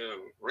went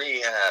to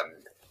rehab,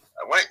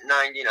 I went in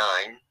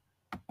 99,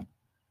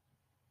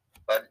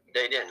 but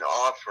they didn't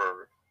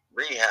offer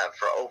rehab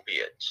for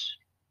opiates.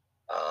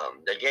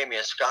 They gave me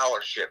a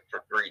scholarship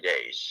for 3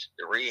 days.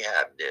 The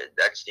rehab did.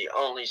 That's the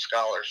only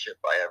scholarship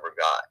I ever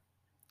got.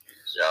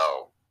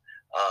 So,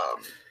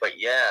 but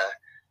yeah,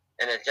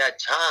 and at that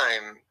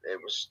time, it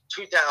was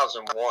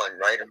 2001,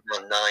 right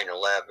around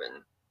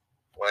 9/11,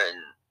 when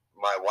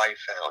my wife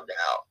found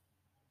out.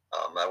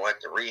 I went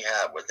to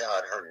rehab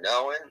without her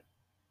knowing.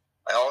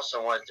 I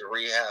also went to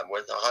rehab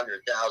with $100,000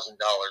 in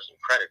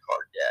credit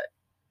card debt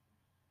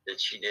that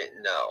she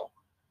didn't know,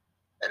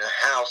 and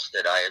a house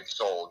that I had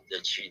sold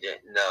that she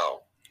didn't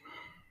know.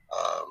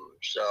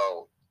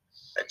 So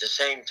at the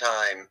same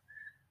time,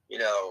 you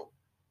know,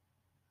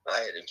 I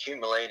had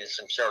accumulated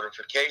some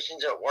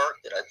certifications at work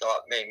that I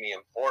thought made me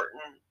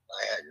important.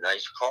 I had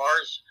nice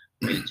cars.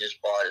 We had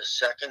just bought a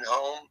second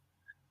home,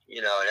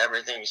 you know, and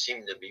everything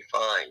seemed to be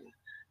fine.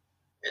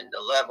 And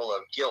the level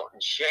of guilt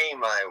and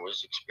shame I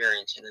was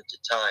experiencing at the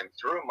time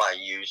through my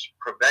use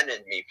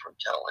prevented me from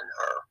telling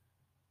her,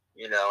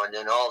 you know, and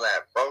then all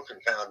that broken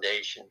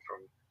foundation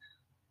from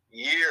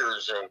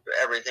years of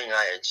everything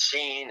I had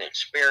seen,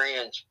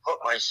 experienced,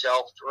 put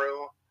myself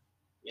through,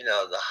 you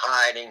know, the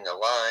hiding, the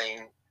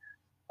lying,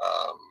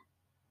 um,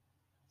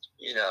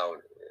 you know,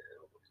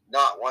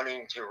 not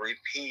wanting to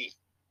repeat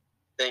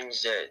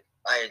things that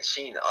I had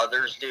seen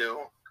others do,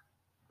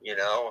 you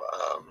know,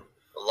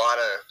 a lot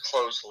of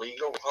close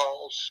legal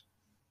calls.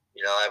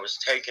 You know, I was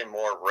taking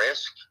more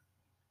risk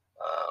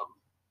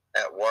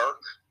at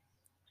work.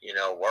 You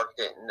know, work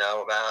didn't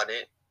know about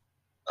it.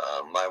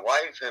 My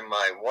wife and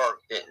my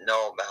work didn't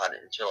know about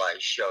it until I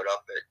showed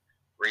up at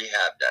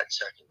rehab that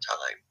second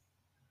time.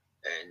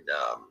 And,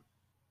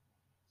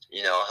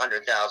 you know, $100,000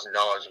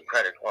 in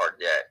credit card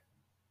debt,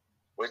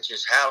 which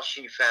is how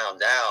she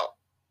found out.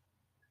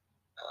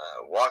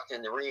 Walked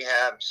into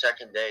rehab,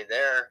 second day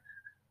there,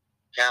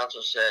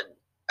 counsel said,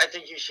 I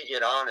think you should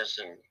get honest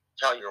and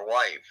tell your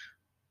wife.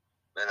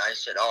 And I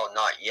said, oh,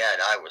 not yet.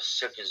 I was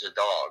sick as a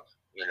dog,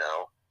 you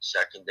know,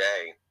 second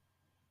day.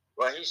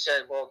 Well, he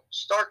said, well,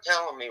 start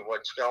telling me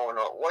what's going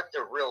on, what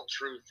the real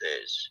truth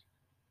is.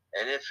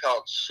 And it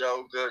felt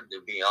so good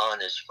to be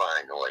honest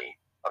finally.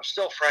 I'm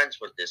still friends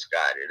with this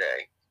guy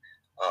today.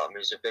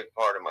 He's a big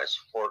part of my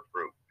support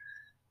group.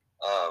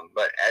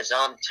 But as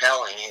I'm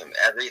telling him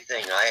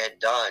everything I had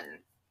done,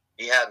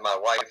 he had my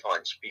wife on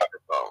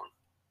speakerphone.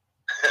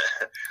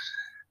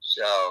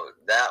 So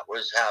that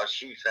was how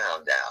she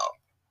found out.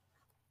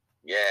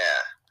 Yeah.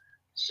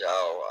 So,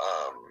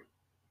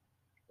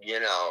 you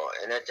know,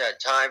 and at that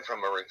time,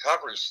 from a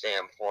recovery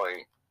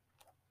standpoint,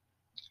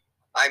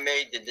 I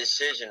made the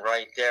decision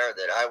right there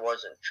that I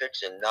wasn't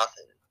fixing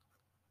nothing.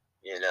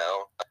 You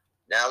know,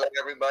 now that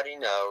everybody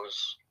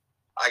knows,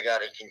 I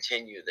got to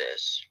continue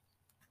this.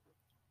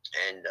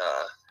 And,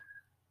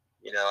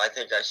 you know, I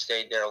think I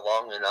stayed there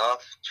long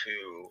enough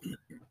to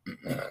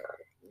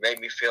make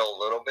me feel a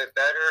little bit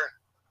better.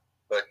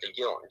 But the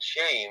guilt and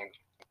shame,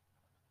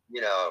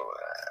 you know,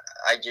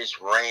 I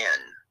just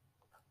ran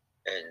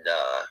and,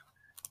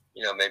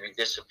 you know, maybe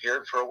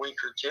disappeared for a week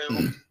or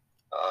two.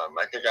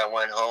 I think I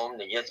went home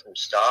to get some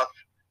stuff.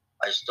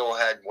 I still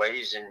had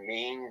ways and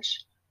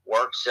means.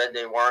 Work said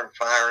they weren't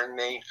firing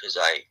me because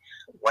I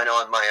went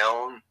on my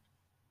own.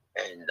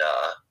 And,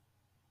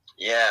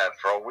 yeah,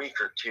 for a week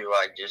or two,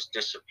 I just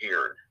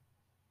disappeared.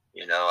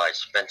 You know, I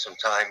spent some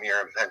time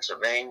here in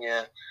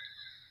Pennsylvania.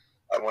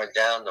 I went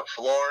down to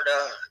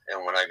Florida.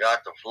 And when I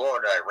got to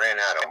Florida, I ran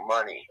out of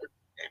money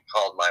and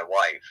called my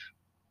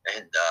wife.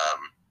 And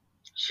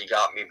she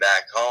got me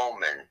back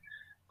home. And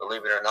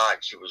believe it or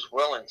not, she was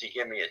willing to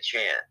give me a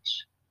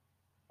chance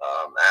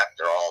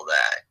after all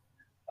that.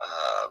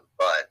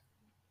 But,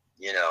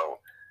 you know,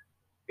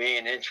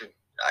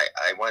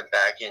 I went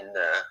back in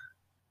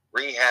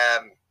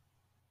rehab.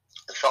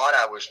 I thought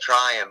I was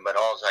trying, but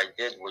all I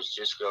did was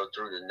just go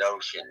through the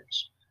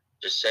notions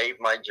to save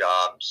my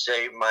job,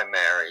 save my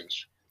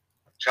marriage,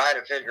 try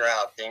to figure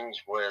out things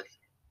with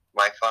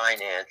my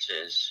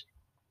finances,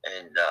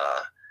 and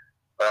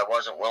but I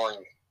wasn't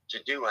willing to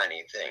do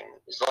anything.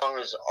 As long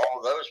as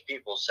all those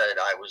people said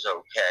I was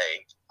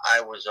okay,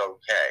 I was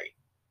okay.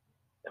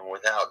 And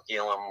without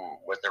dealing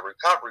with the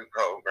recovery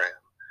program,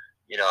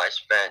 you know,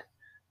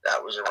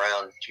 that was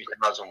around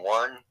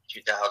 2001,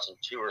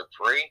 2002 or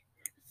 3.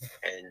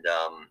 And,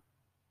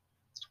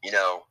 you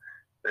know,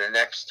 for the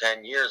next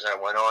 10 years, I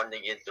went on to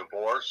get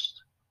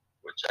divorced,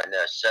 which I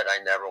said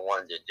I never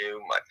wanted to do.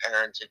 My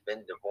parents had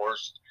been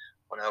divorced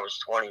when I was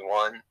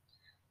 21.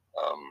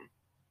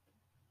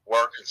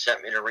 Work had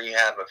sent me to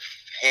rehab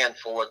a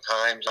handful of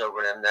times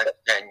over the next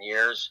 10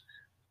 years.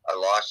 I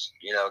lost,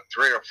 you know,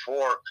 3 or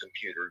 4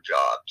 computer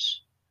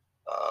jobs.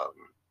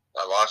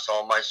 I lost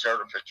all my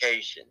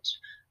certifications.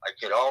 I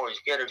could always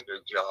get a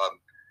good job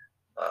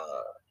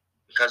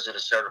because of the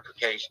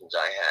certifications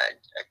I had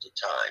at the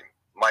time.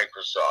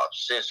 Microsoft,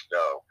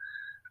 Cisco,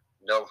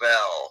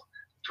 Novell,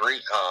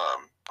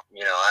 3Com.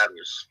 You know, I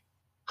was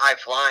high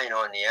flying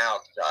on the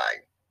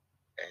outside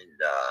and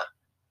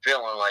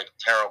feeling like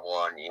terrible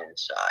on the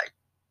inside.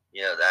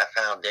 You know, that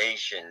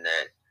foundation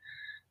that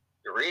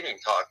the reading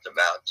talked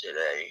about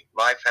today,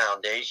 my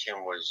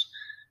foundation was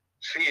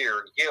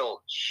fear,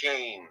 guilt,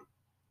 shame.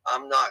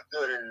 I'm not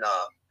good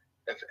enough.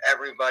 If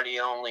everybody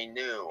only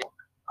knew,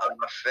 I'm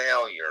a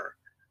failure.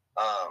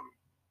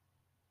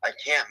 I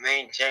can't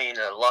maintain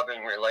a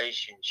loving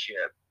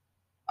relationship.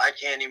 I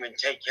can't even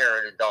take care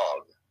of the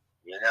dog,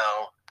 you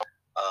know?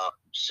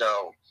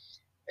 So,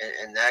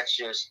 and that's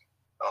just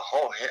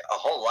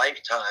whole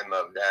lifetime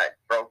of that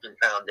broken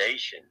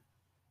foundation.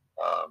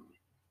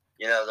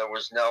 There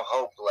was no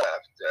hope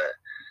left.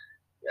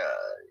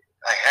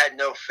 I had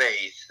no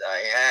faith.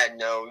 I had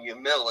no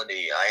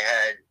humility. I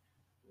had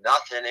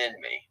nothing in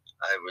me.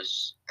 I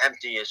was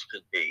empty as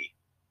could be.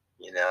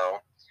 You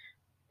know,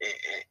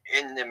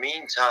 in the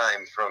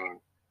meantime,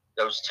 from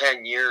those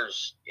 10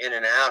 years in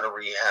and out of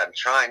rehab,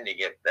 trying to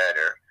get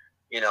better,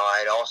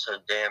 I'd also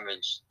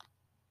damaged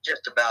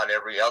just about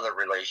every other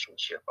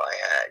relationship I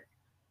had.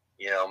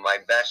 My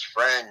best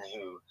friend,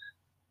 who,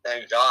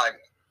 thank God,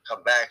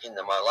 come back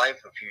into my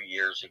life a few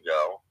years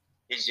ago.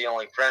 He's the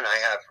only friend I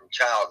have from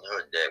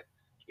childhood that,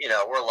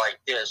 we're like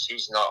this.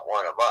 He's not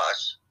one of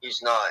us. He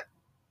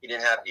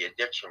didn't have the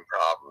addiction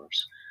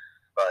problems.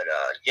 But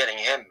getting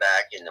him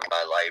back into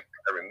my life,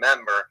 I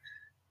remember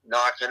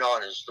knocking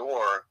on his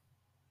door.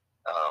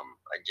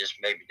 I just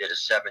maybe did a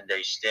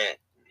 7-day stint.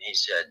 And he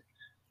said,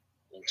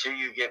 until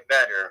you get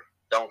better,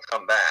 don't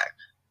come back.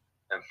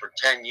 And for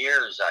 10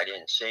 years, I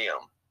didn't see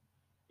him.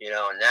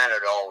 And that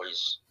had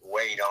always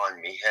weighed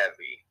on me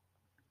heavy,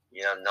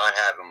 not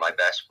having my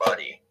best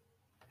buddy.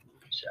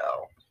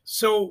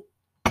 So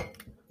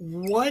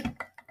what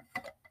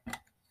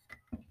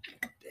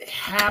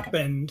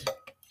happened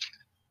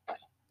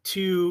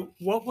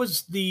what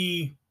was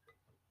the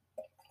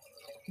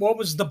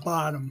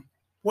bottom?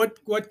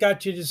 What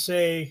got you to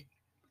say,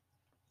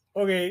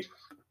 okay,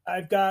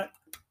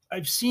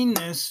 I've seen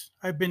this.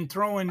 I've been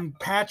throwing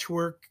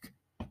patchwork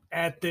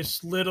at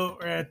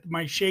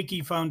my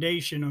shaky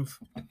foundation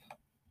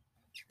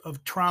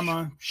of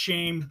trauma,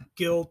 shame,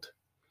 guilt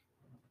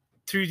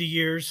through the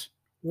years.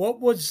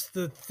 What was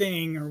the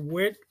thing, or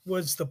what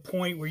was the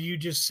point where you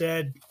just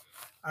said,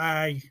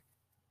 I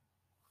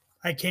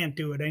can't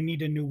do it. I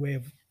need a new way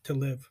to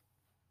live?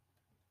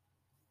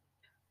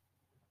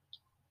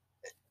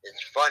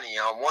 It's funny.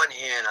 On one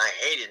hand, I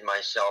hated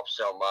myself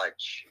so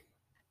much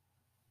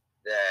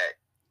that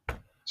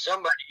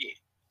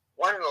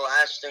one of the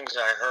last things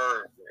I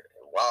heard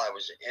while I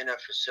was in a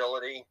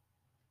facility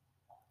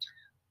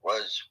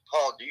was,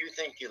 Paul, do you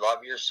think you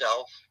love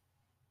yourself?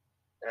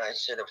 And I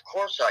said, of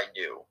course I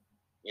do.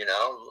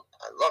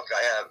 Look,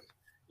 I have,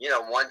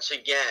 once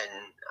again,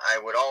 I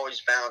would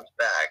always bounce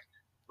back.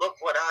 Look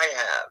what I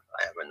have.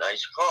 I have a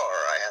nice car.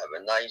 I have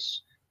a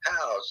nice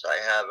house. I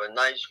have a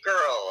nice girl.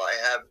 I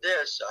have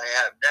this. I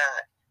have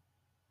that.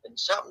 And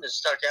something that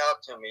stuck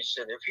out to me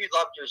said, if you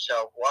loved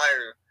yourself, why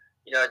are,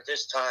 at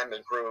this time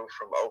it grew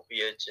from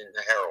opiates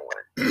into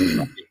heroin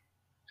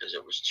because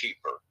it was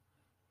cheaper.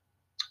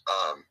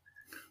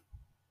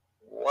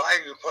 Why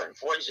are you putting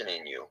poison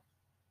in you?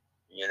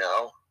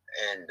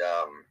 And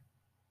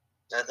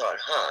I thought,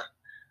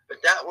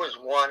 but that was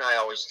one I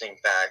always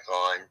think back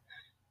on.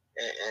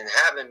 And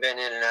having been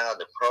in and out of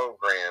the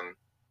program,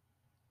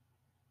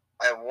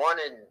 I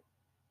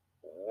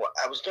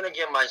was going to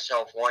give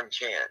myself one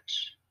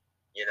chance.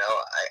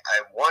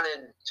 I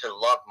wanted to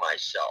love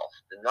myself.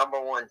 The number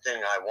one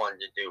thing I wanted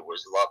to do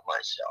was love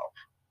myself.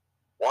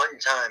 One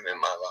time in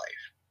my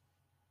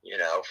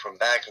life, from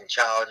back in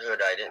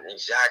childhood, I didn't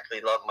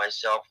exactly love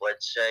myself,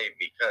 let's say,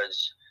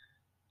 because,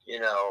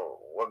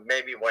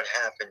 maybe what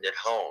happened at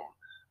home,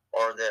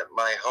 or that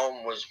my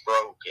home was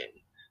broken,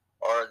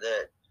 or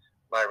that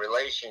my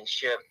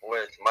relationship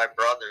with my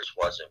brothers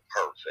wasn't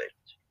perfect.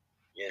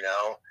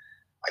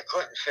 I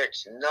couldn't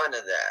fix none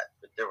of that,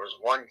 but there was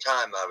one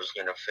time I was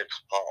going to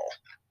fix Paul,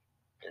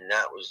 and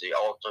that was the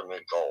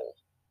ultimate goal,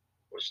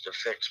 was to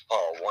fix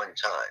Paul one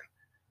time.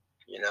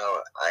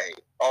 I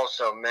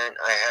also meant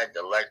I had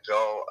to let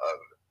go of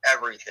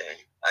everything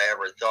I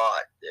ever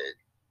thought that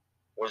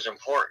was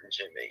important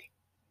to me.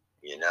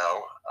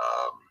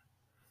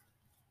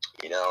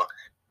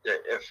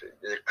 If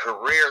the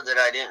career that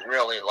I didn't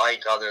really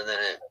like, other than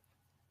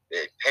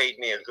it paid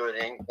me a good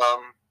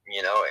income,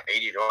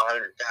 80 to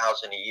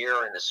 100,000 a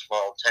year in a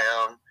small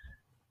town,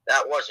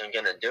 that wasn't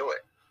going to do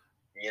it.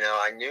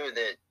 I knew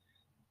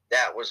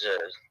that was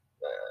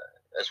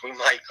as we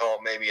might call,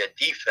 maybe a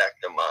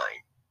defect of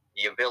mine,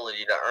 the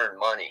ability to earn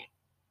money.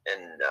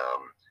 And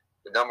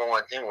the number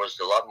one thing was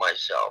to love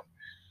myself.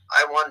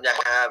 I wanted to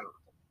have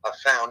a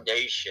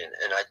foundation,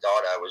 and I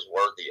thought I was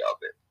worthy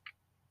of it.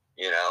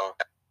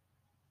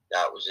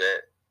 That was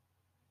it.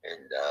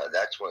 And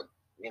that's what,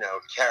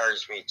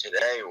 carries me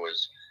today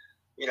was,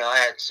 I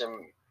had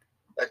some,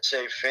 let's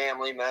say,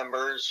 family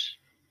members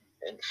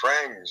and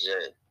friends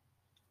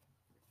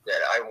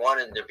that I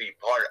wanted to be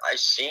part of. I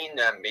seen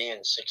them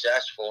being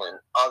successful in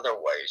other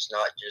ways,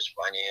 not just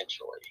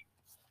financially.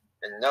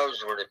 And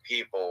those were the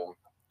people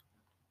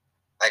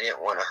I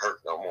didn't want to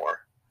hurt no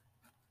more.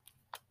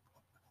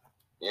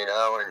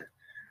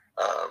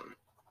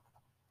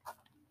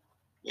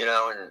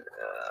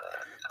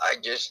 I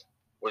just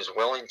was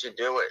willing to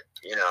do it.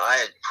 I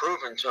had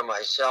proven to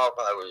myself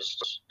I was,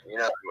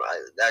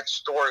 that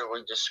story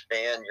we just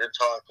spanned, you're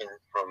talking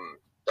from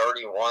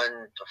 31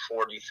 to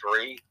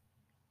 43,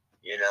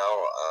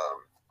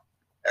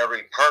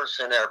 every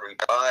person,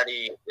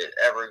 everybody that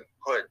ever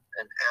put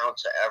an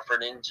ounce of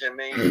effort into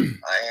me,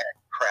 I had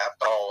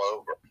crapped all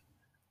over.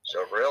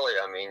 So really,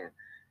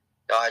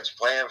 God's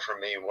plan for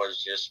me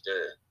was just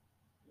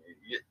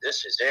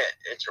this is it.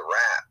 It's a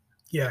wrap.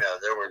 Yeah.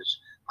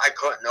 I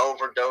couldn't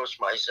overdose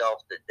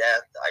myself to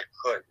death.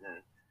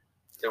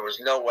 There was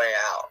no way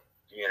out,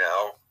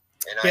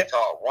 and I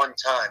thought one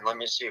time, let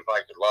me see if I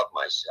could love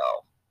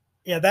myself.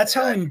 Yeah. That's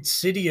how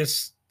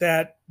insidious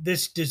that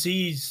this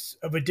disease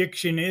of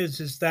addiction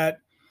is that,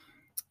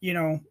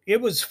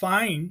 it was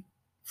fine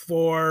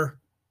for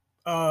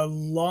a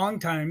long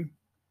time,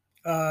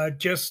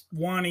 just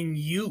wanting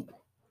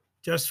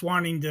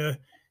to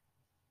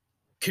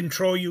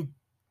control you,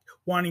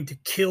 wanting to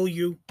kill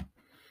you.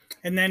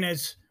 And then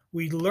as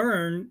we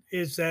learn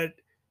is that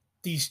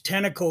these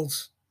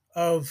tentacles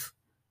of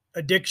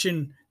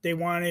addiction, they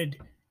wanted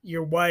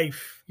your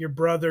wife, your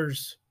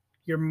brothers,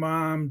 your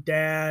mom,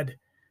 dad,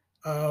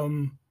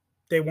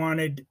 they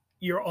wanted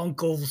your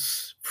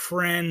uncles,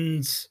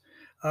 friends,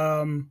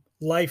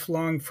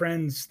 lifelong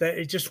friends. That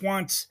it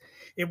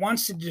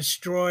wants to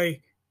destroy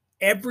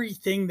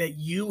everything that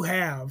you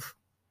have.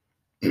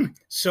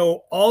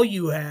 So all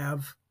you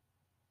have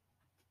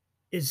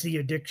is the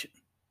addiction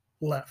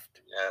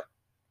left. Yeah.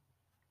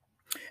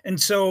 And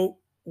so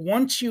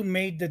once you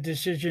made the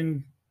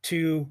decision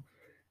to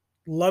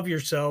love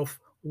yourself,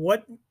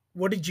 what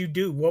did you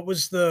do? What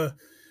was the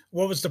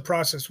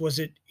process? Was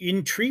it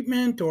in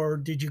treatment, or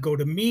did you go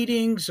to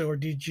meetings, or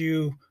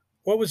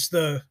what was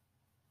the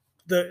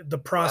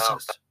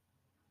process? Well,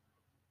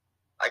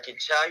 I can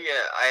tell you,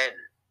 I had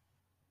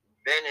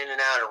been in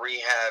and out of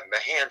rehab a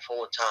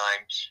handful of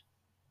times.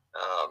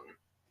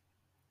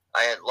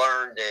 I had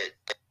learned that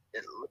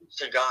at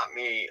least it got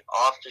me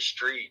off the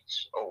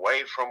streets,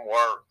 away from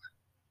work.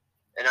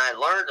 And I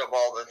learned of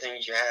all the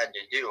things you had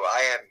to do.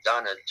 I have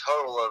done a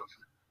total of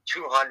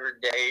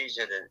 200 days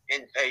at an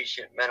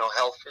inpatient mental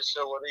health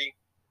facility.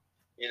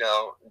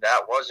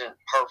 That wasn't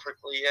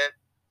perfectly it.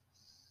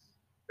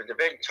 But the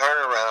big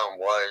turnaround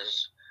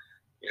was,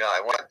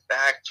 I went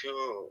back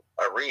to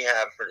a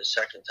rehab for the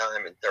second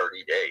time in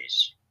 30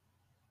 days.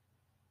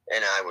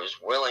 And I was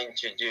willing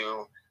to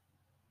do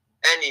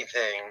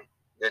anything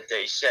that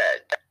they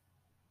said.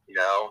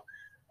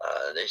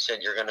 They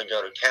said, you're going to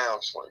go to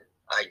counseling.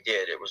 I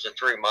did. It was a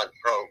 3-month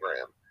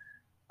program.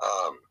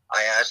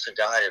 I asked the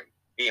guy to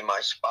be my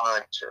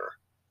sponsor,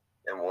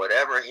 and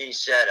whatever he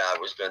said, I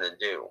was going to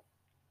do.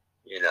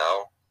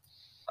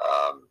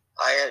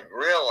 I had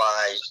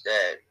realized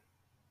that,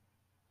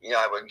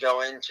 I would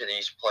go into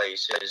these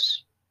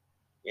places,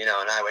 and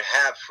I would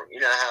have,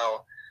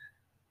 how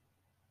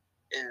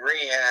in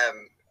rehab,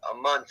 a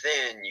month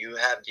in, you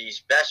have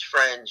these best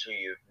friends who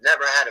you've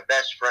never had a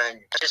best friend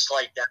just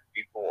like that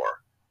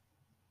before.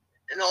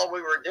 And all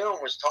we were doing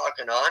was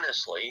talking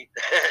honestly,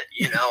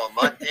 a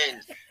month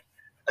in.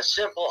 A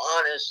simple,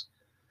 honest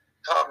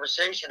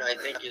conversation, I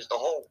think, is the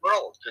whole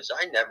world, because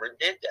I never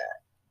did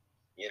that.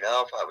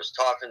 If I was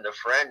talking to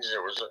friends,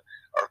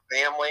 our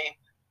family,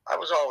 I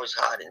was always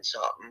hiding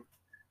something.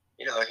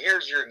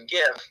 Here's your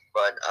gift,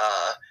 but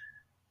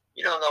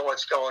you don't know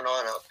what's going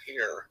on up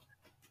here.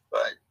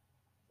 But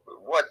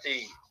what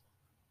the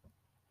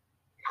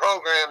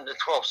program, the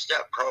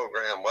 12-step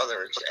program,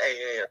 whether it's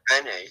AA or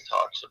NA,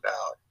 talks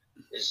about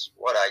is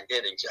what I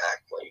did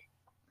exactly.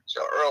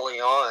 So early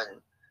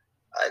on,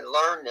 I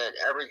learned that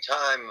every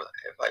time,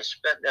 if I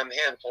spent them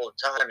handful of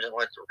times and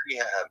went to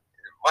rehab,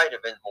 it might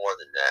have been more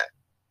than that,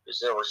 because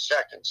there were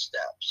second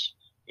steps.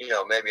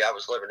 Maybe I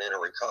was living in a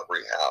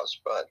recovery house,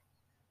 but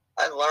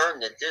I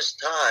learned that this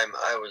time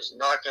I was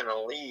not going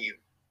to leave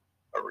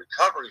a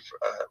recovery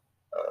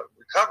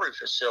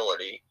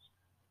facility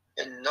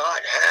and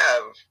not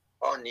have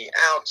on the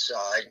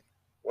outside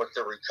what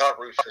the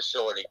recovery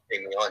facility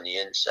gave me on the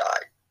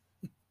inside.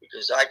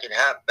 Because I could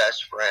have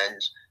best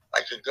friends,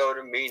 I could go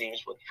to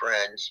meetings with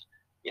friends.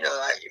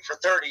 For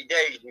 30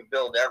 days, you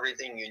build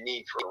everything you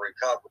need for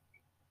recovery.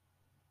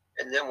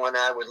 And then when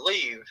I would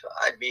leave,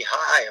 I'd be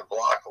high a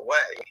block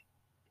away,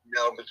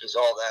 because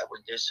all that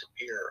would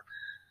disappear.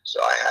 So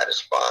I had a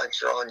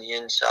sponsor on the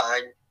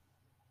inside,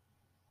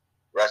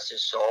 rest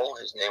his soul.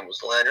 His name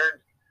was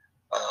Leonard.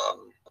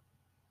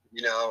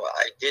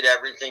 I did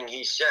everything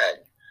he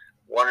said.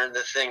 One of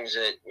the things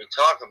that we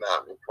talk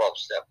about in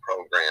 12-step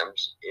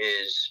programs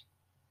is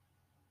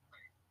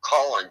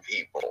calling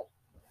people.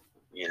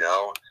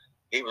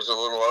 He was a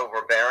little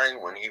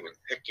overbearing. When he would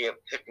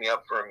pick me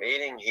up for a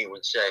meeting, he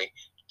would say,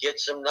 get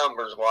some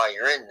numbers while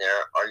you're in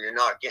there, or you're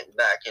not getting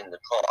back in the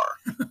car.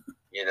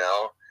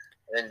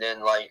 And then,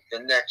 like, the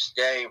next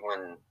day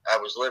when I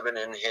was living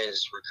in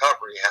his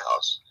recovery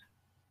house,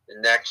 the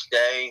next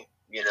day,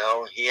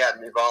 he had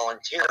me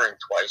volunteering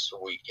twice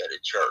a week at a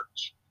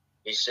church.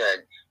 He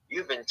said,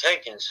 you've been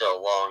taking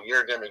so long,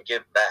 you're going to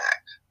give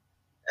back.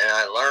 And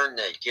I learned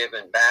that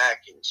giving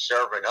back and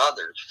serving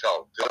others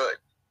felt good,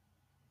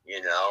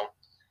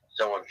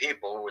 So when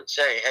people would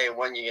say, hey,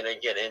 when are you going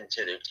to get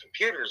into the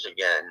computers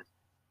again?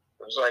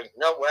 It was like,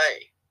 no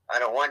way. I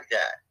don't want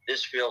that.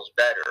 This feels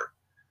better.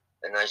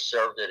 And I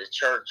served at a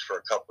church for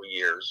a couple of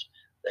years.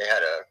 They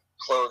had a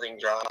clothing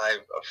drive,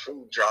 a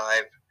food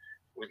drive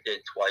we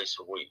did twice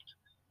a week.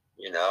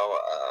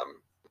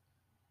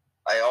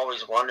 I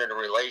always wanted a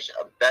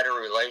better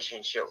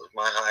relationship with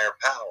my higher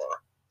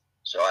power.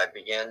 So I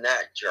began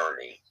that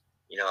journey.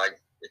 I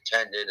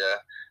attended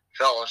a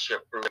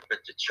fellowship group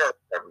at the church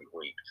every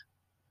week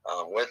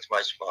with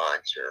my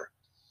sponsor.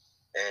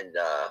 And,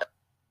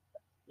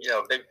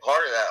 a big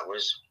part of that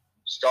was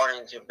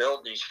starting to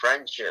build these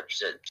friendships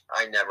that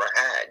I never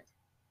had,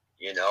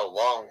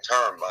 long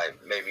term.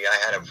 Maybe I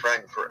had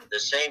the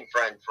same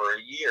friend for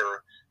a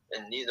year,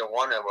 and neither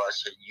one of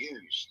us had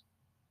used,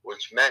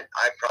 which meant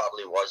I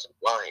probably wasn't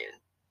lying,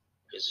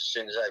 because as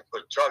soon as I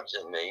put drugs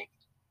in me,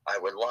 I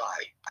would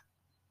lie,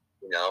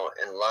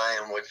 and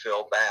lying would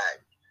feel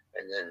bad,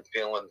 and then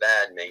feeling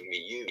bad made me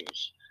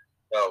use.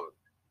 So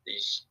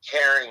these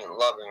caring and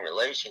loving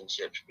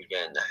relationships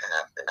began to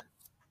happen,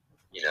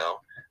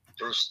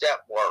 through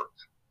step work.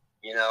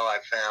 I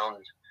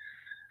found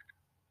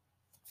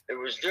it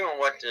was doing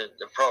what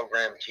the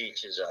program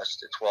teaches us,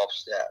 the 12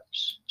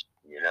 steps.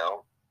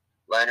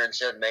 Leonard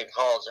said make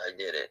calls, I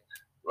did it.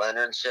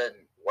 Leonard said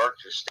work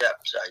your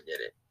steps, I did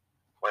it.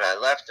 When I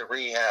left the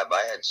rehab,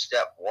 I had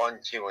step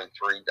 1, 2, and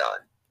 3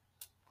 done.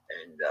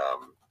 And,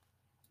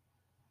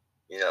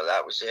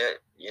 that was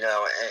it,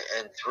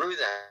 and through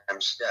them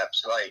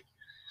steps,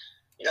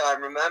 I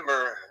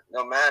remember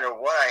no matter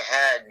what I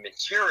had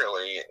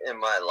materially in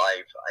my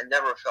life, I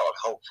never felt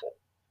hopeful.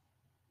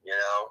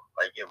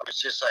 It was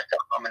just like,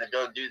 I'm going to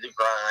go do the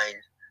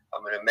grind.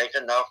 I'm going to make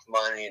enough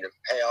money to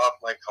pay off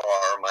my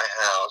car, my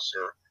house,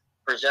 or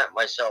present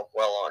myself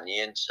well on the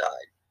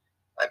inside.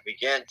 I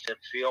began to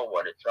feel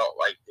what it felt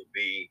like to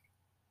be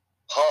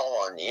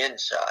Paul on the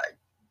inside.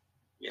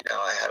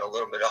 I had a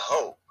little bit of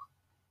hope.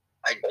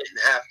 I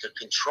didn't have to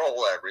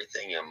control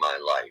everything in my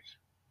life.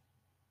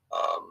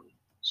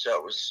 So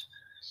it was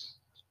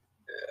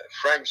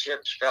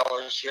friendships,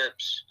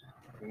 fellowships,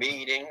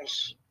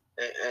 meetings,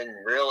 and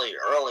really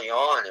early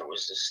on, it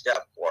was the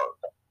step work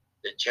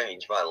that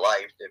changed my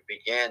life, that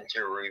began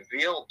to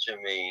reveal to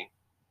me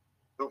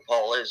who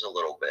Paul is a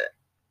little bit,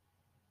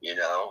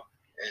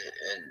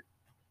 and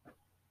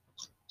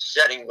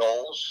setting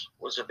goals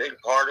was a big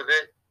part of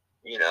it,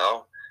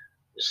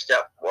 the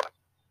step work.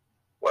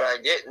 What I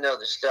didn't know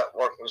the step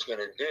work was going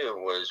to do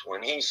was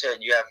when he said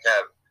you have to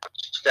have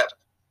step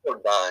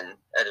done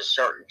at a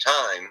certain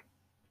time,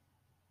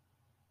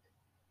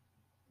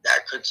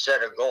 that could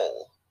set a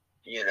goal,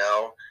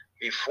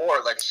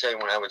 Before, let's say,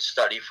 when I would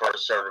study for a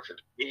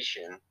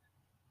certification,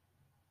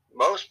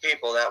 most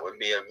people that would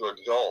be a good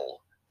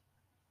goal.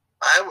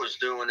 I was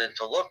doing it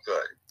to look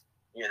good,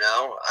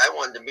 I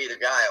wanted to be the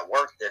guy at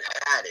work that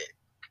had it,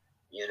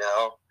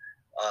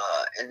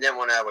 and then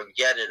when I would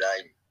get it,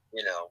 I,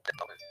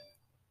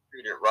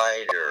 treat it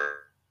right,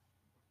 or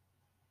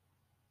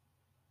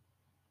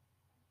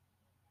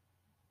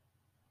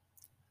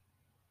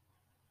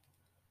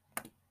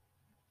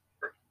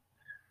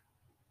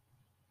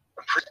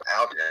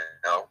out,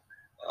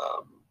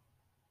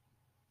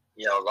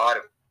 a lot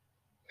of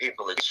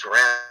people that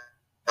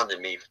surrounded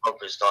me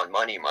focused on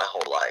money my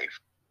whole life.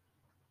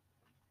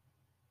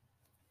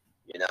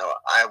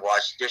 I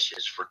washed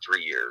dishes for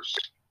 3 years.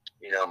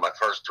 My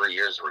first 3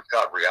 years of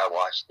recovery, I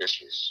washed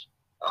dishes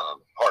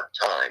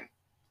part-time.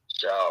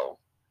 So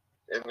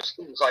it was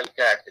things like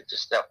that the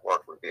step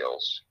work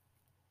reveals.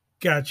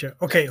 Gotcha.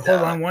 Okay,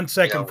 hold on 1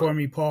 second for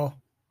me, Paul.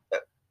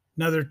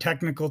 Another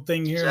technical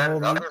thing here.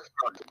 Hold on.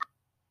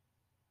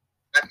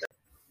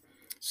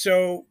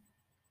 So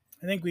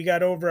I think we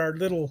got over our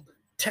little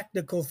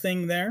technical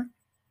thing there.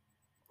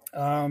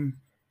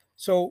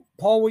 So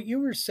Paul, what you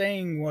were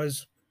saying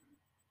was,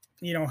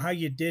 how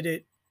you did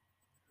it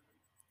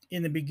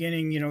in the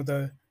beginning,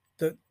 the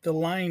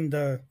line,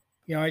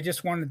 I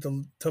just wanted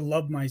to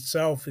love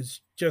myself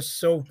is just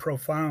so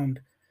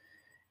profound.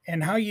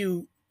 And how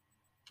you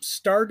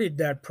started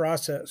that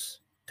process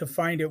to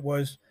find it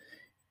was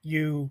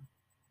you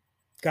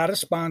got a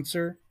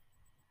sponsor,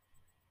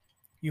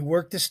 you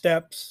worked the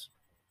steps,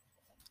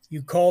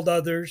 you called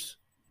others,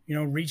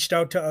 reached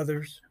out to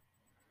others,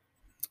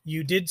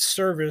 you did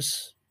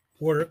service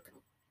work,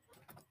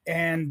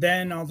 and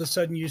then all of a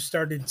sudden you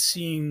started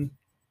seeing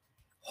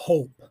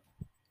hope.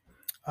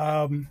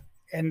 And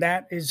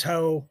that is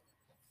how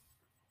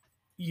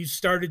you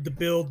started to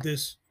build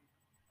this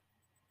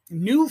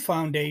new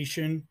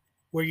foundation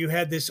where you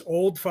had this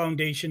old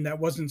foundation that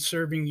wasn't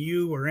serving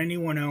you or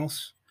anyone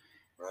else.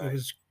 Right. It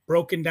was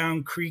broken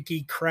down,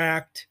 creaky,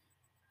 cracked,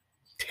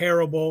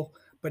 terrible.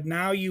 But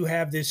now you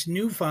have this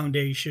new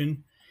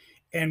foundation.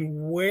 And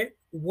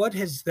what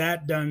has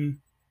that done?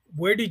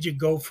 Where did you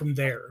go from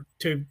there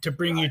to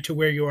bring you to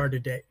where you are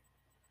today?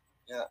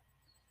 Yeah.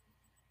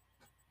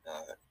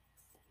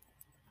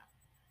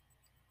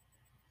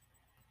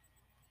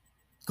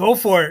 Go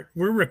for it.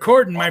 We're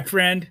recording, my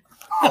friend.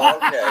 Oh,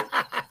 okay.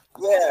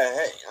 Yeah,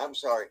 hey, I'm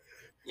sorry.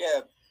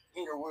 Yeah,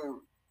 Peter, we're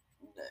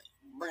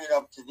bringing it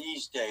up to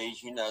these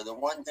days. The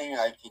one thing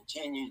I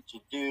continue to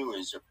do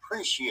is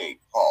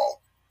appreciate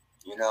Paul.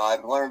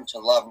 I've learned to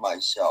love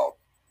myself.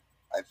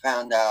 I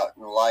found out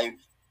in life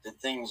the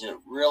things that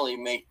really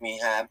make me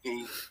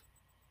happy.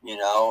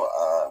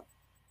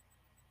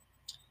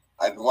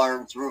 I've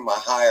learned through my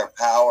higher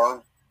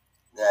power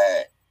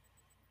that,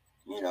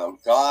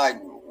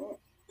 God,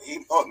 he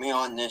put me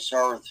on this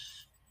earth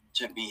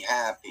to be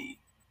happy,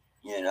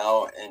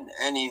 and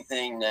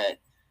anything that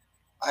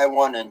I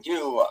want to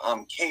do,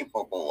 I'm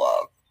capable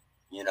of,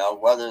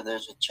 whether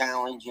there's a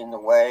challenge in the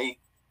way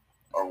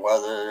or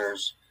whether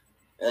there's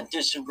a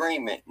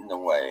disagreement in the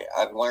way.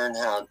 I've learned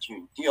how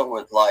to deal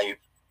with life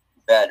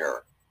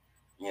better,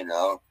 you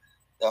know.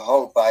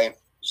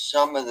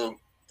 Some of the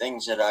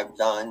things that I've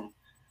done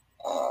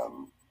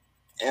um,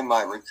 in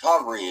my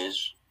recovery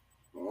is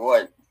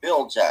what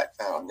builds that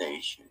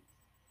foundation.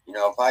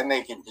 If I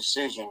make a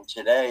decision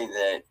today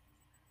that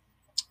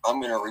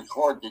I'm going to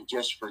record the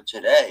Just for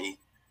Today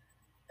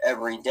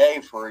every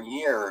day for a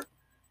year,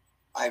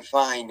 I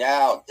find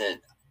out that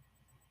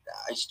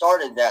I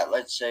started that,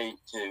 let's say,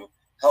 to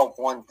help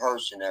one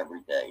person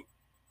every day,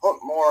 put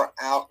more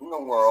out in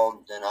the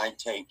world than I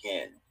take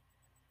in.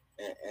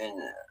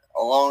 And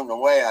along the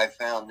way, I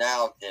found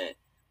out that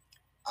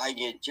I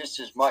get just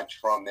as much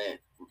from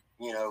it,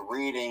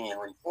 reading and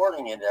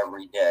recording it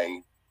every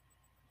day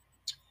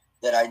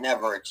that I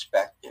never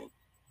expected.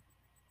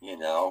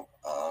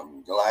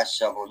 The last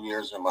several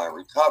years of my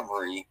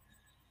recovery,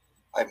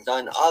 I've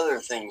done other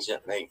things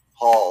that make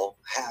Paul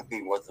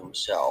happy with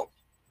himself.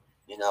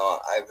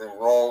 I've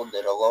enrolled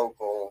at a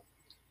local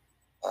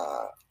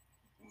uh,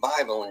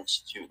 Bible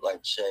Institute, like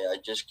say, I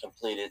just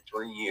completed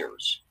 3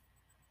 years.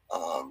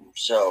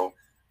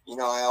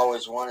 I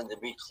always wanted to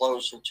be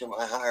closer to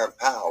my higher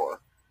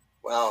power.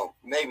 Well,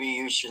 maybe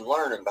you should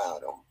learn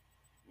about them,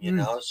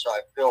 so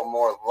I feel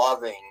more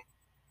loving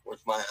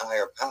with my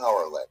higher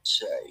power, let's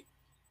say,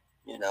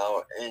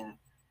 and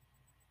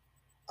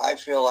I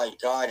feel like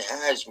God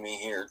has me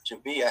here to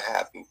be a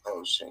happy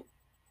person.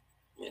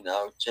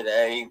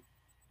 Today,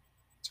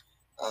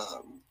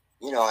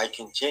 I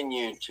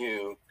continue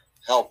to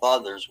help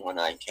others when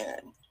I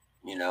can,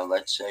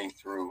 let's say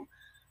through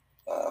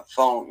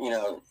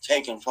phone,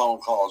 taking phone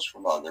calls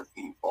from other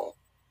people.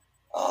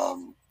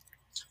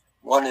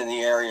 One of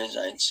the areas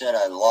I'd said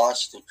I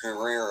lost a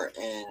career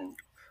in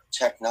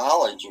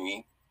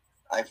technology,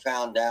 I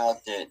found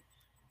out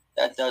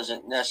that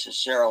doesn't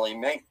necessarily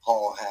make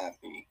Paul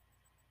happy.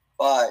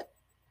 But,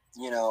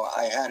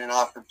 I had an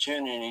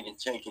opportunity to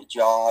take a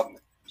job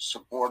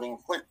supporting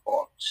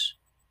QuickBooks.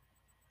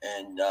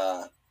 And,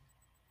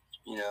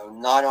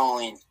 not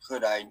only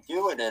could I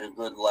do it at a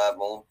good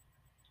level,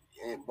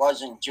 it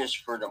wasn't just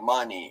for the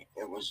money.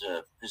 It was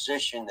a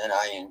position that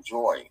I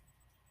enjoy.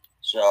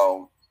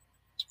 So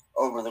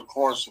over the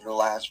course of the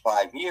last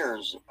 5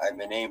 years, I've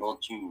been able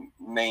to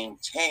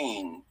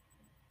maintain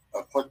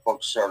a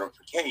QuickBooks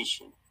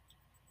certification,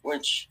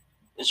 which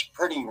is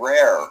pretty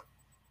rare.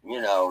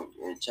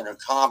 It's an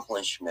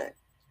accomplishment.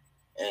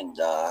 And,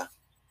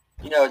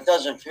 it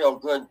doesn't feel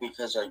good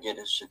because I get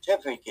a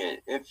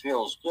certificate. It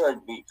feels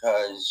good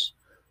because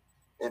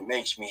it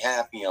makes me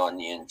happy on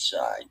the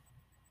inside.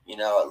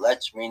 It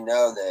lets me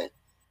know that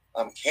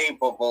I'm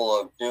capable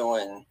of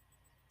doing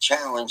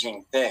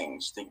challenging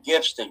things. The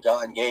gifts that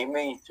God gave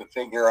me to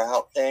figure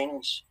out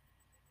things,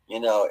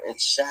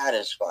 it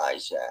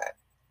satisfies that.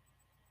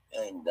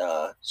 And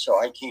so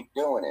I keep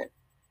doing it.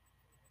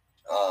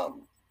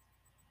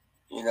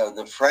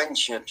 The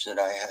friendships that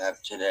I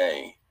have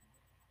today,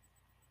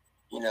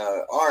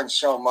 aren't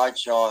so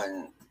much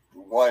on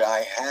what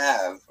I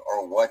have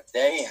or what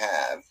they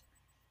have.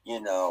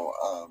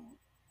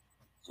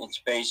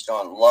 It's based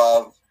on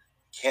love,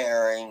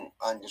 caring,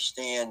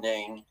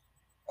 understanding.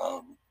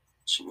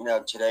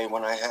 Today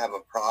when I have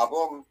a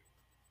problem,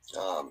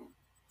 um,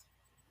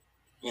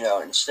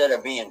 instead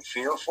of being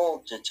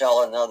fearful to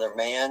tell another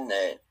man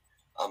that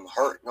I'm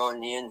hurting on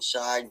the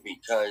inside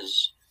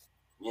because,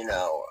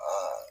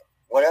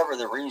 whatever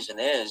the reason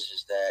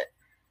is that,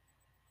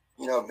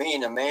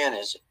 being a man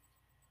is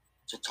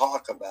to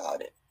talk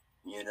about it.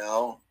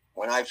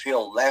 When I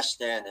feel less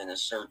than in a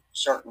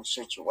certain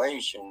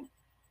situation,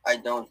 I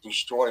don't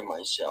destroy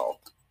myself.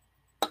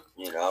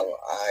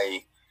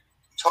 I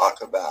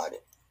talk about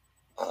it.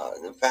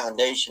 The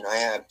foundation I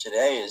have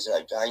today is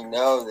like I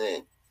know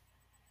that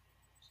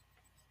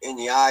in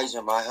the eyes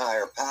of my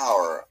higher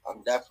power,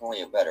 I'm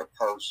definitely a better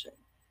person.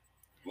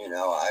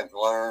 I've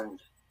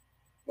learned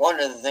one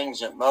of the things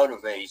that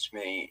motivates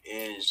me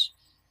is,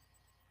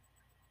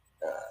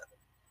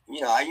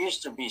 I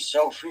used to be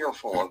so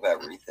fearful of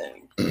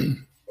everything.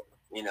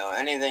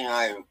 Anything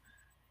I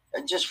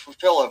just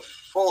full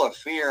of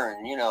fear,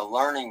 and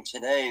learning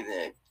today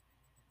that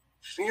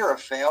fear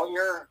of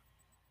failure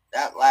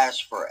that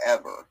lasts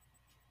forever.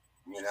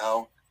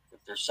 If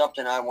there's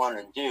something I want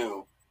to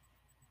do,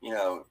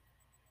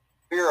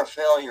 fear of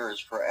failure is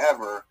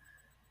forever.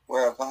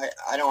 Where if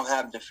I don't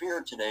have the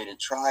fear today to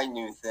try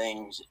new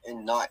things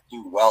and not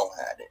do well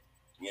at it,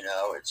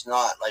 it's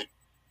not like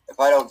if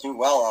I don't do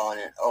well on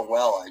it, oh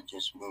well, I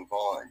just move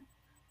on.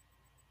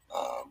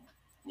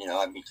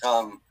 I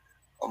become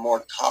a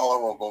more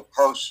tolerable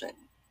person.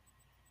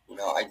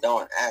 I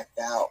don't act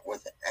out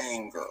with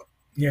anger.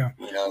 Yeah.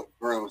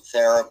 Through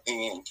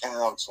therapy and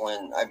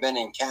counseling. I've been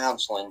in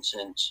counseling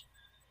since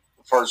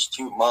the first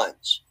 2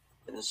 months.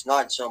 And it's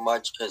not so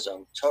much because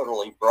I'm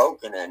totally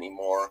broken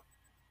anymore.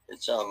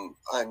 It's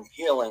I'm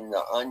peeling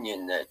the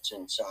onion that's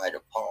inside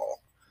of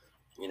Paul.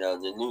 You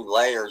know, the new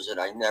layers that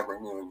I never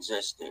knew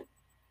existed.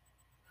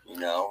 You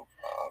know,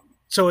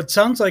 So it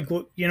sounds like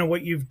what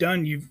you've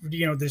done.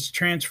 This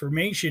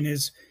transformation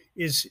is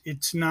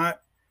it's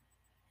not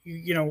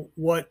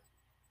what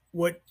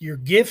your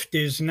gift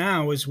is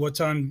now is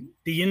what's on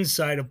the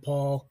inside of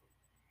Paul,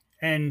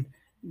 and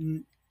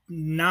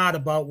not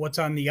about what's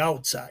on the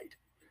outside,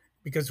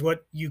 because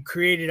what you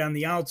created on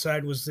the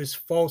outside was this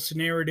false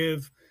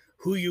narrative,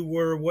 who you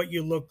were, what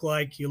you look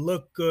like. You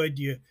look good,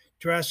 you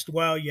dressed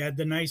well, you had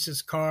the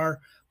nicest car,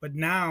 but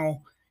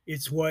now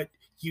it's what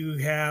you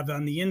have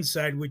on the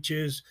inside, which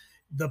is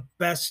the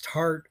best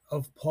heart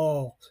of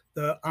Paul,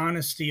 the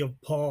honesty of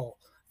Paul,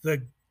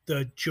 the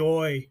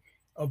joy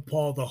of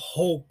Paul, the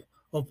hope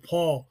of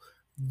Paul.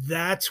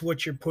 That's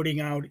what you're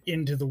putting out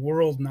into the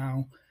world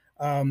now,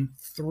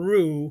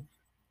 through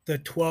the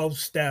 12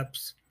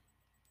 steps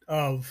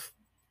of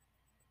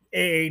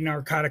AA,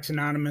 Narcotics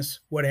Anonymous,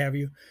 what have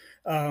you.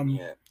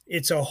 yeah,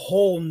 It's a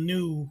whole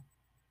new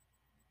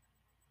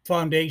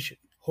foundation,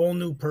 whole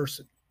new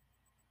person.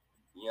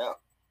 yeah,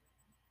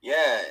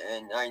 yeah.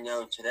 And I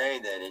know today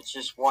that it's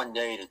just one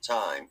day at a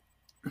time.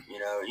 You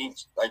know,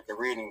 each, like the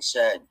reading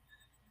said,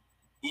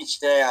 each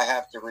day I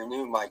have to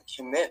renew my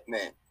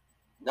commitment,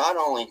 not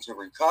only to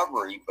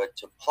recovery, but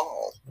to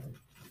Paul.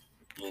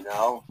 You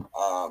know,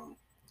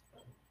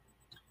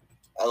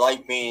 I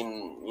like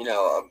being,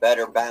 a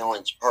better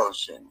balanced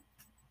person.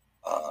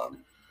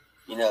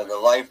 The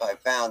life I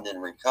found in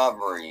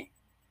recovery,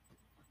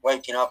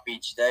 waking up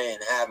each day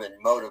and having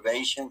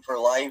motivation for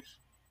life,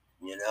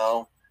 you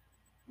know,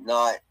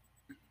 not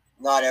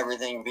not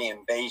everything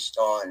being based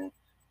on,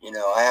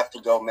 I have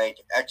to go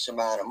make X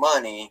amount of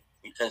money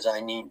because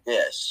I need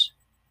this.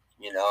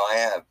 I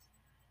have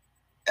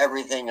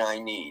everything I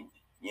need,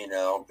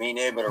 being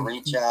able to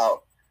reach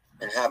out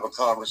and have a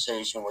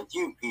conversation with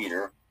you,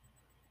 Peter,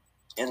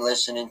 and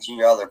listening to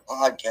your other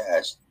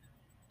podcast.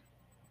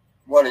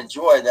 What a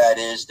joy that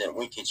is that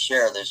we could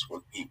share this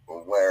with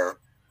people where,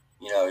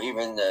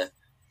 even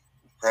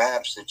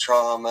perhaps the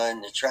trauma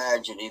and the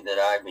tragedy that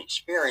I've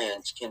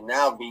experienced can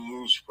now be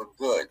used for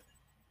good.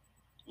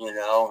 You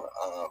know,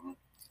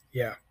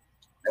 Yeah.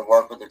 I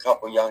work with a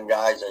couple young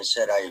guys. I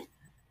said I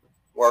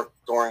worked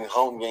during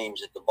home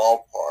games at the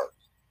ballpark.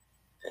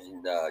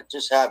 And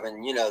just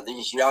having,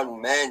 these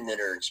young men that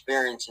are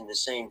experiencing the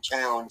same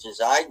challenge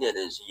as I did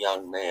as a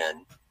young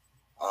man,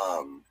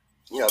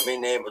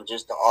 being able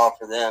just to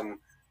offer them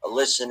a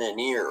listening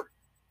ear,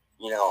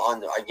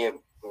 I give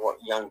a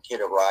young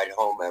kid a ride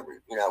home when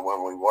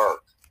we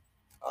work.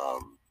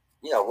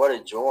 What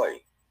a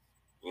joy.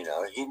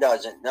 He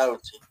doesn't know.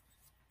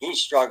 He's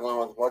struggling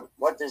with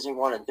what does he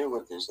want to do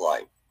with his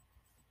life?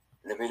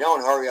 And if he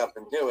don't hurry up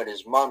and do it,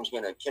 his mom's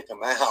going to kick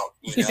him out.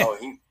 He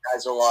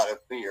has a lot of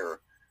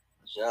fear.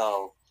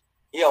 So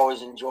he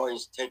always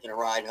enjoys taking a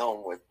ride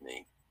home with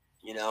me,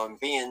 and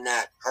being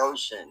that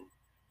person.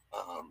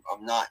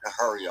 I'm not in a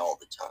hurry all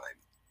the time.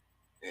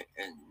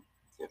 And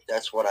if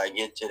that's what I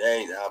get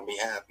today, then I'll be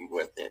happy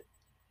with it.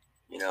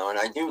 And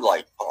I do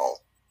like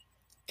Paul.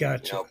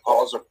 Gotcha.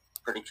 Paul's a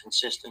pretty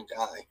consistent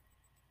guy.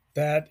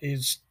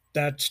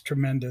 That's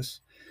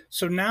tremendous.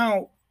 So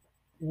now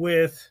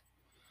with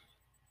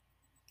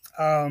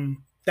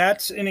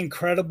that's an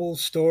incredible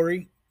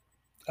story.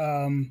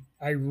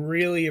 I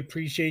really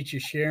appreciate you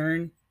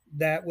sharing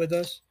that with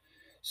us.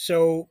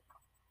 So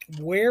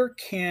where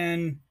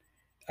can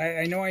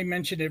I know I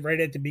mentioned it right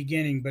at the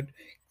beginning, but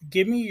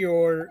give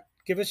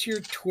us your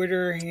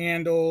Twitter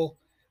handle,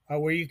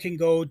 where you can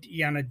go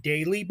on a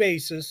daily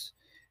basis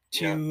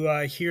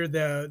to hear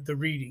the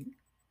reading.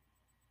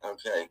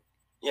 Okay.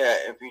 Yeah,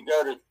 if you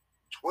go to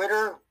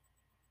Twitter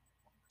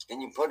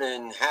and you put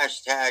in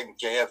hashtag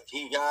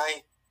JFT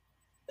guy,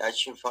 that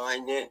should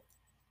find it.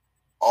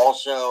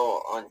 Also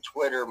on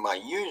Twitter, my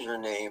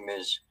username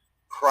is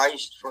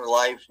Christ for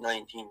Life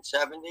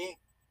 1970.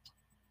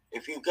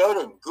 If you go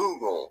to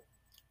Google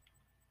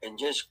and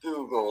just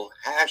Google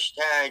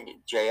hashtag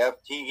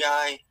JFT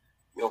guy,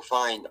 you'll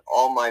find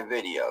all my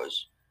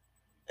videos.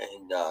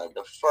 And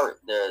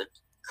the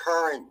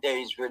current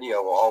day's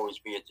video will always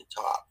be at the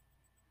top.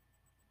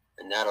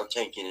 And that'll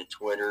take you to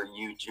Twitter,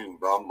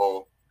 YouTube,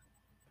 Rumble,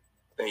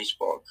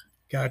 Facebook.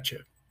 Gotcha.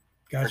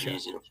 Pretty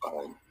easy to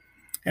find.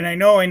 And I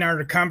know in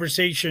our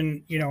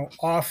conversation,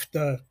 off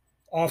the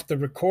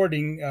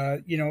recording,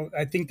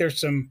 I think there's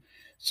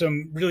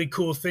some really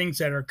cool things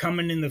that are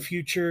coming in the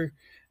future,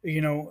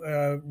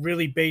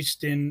 really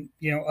based in,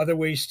 other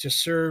ways to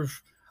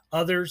serve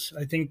others.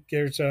 I think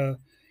there's a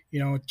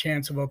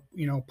chance of a,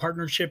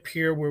 partnership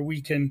here where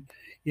we can,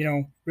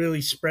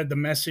 really spread the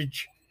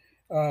message,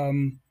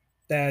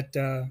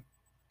 that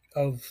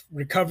of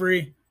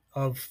recovery,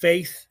 of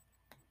faith,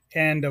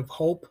 and of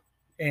hope.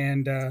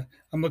 And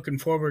I'm looking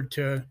forward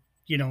to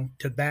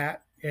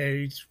that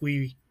as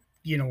we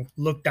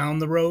look down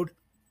the road.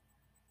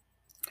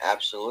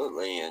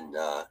 Absolutely, and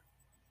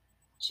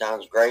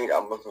sounds great.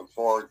 I'm looking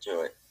forward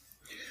to it.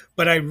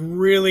 But I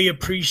really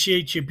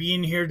appreciate you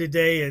being here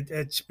today.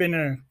 It's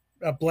been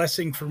a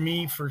blessing for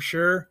me for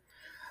sure.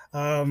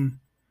 And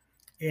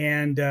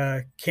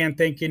can't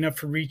thank you enough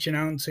for reaching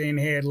out and saying,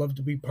 "Hey, I'd love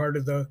to be part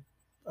of the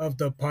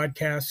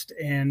podcast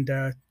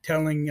and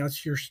telling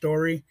us your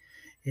story."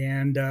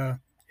 And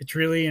it's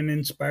really an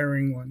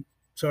inspiring one.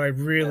 So I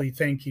really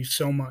thank you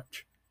so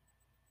much.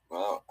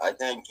 Well, I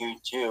thank you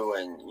too.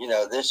 And,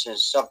 this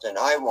is something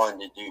I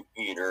wanted to do,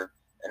 Peter.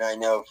 And I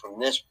know from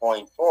this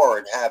point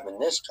forward, having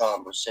this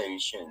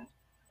conversation,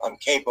 I'm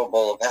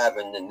capable of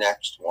having the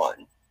next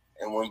one.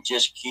 And we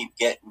just keep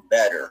getting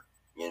better,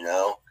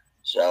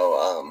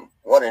 So,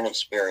 what an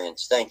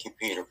experience. Thank you,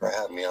 Peter, for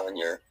having me on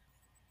your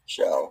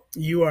show.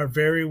 You are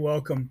very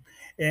welcome.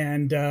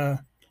 And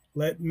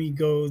let me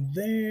go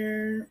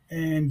there.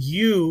 And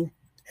you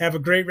have a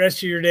great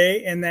rest of your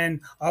day. And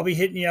then I'll be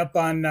hitting you up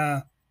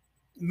on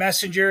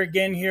Messenger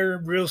again here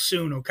real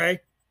soon, okay?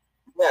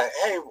 Yeah.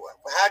 Hey,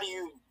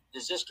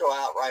 does this go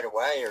out right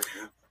away or do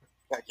you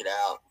check it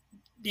out?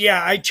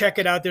 Yeah, I check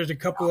it out. There's a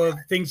couple of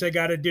things I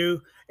got to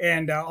do.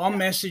 And I'll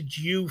message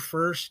you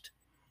first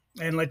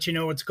and let you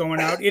know what's going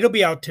out. It'll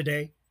be out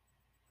today.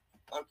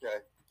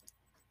 Okay.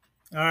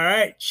 All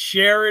right.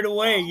 Share it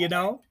away,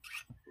 Yeah.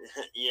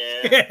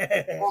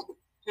 Well,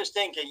 just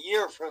think a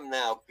year from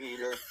now,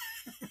 Peter.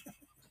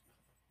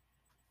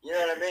 You know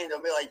what I mean?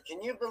 They'll be like,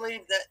 can you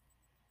believe that?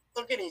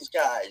 Look at these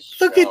guys.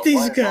 Look at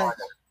these guys.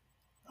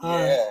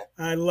 Yeah.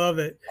 I love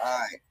it. All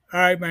right. All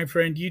right, my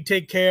friend. You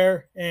take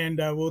care, and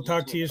we'll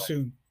talk to you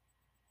soon.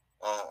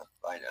 Bye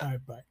now. All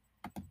right, bye.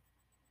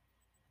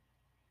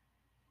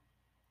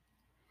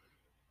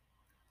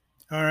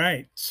 All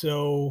right.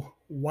 So,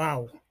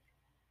 wow.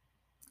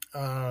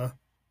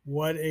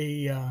 What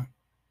a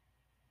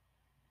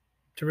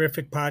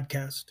terrific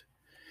podcast.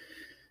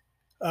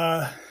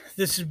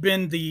 This has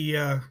been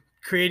the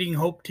Creating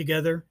Hope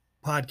Together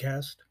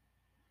podcast.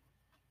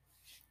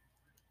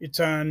 It's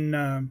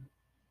on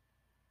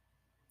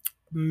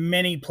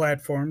many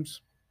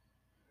platforms: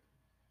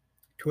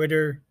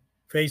 Twitter,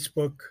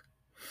 Facebook,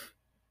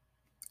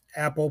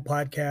 Apple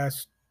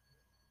Podcast,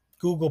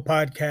 Google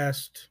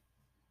Podcast,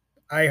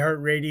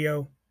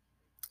 iHeartRadio.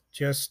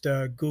 Just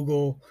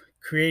Google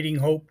Creating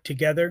Hope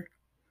Together,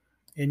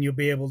 and you'll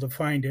be able to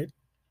find it.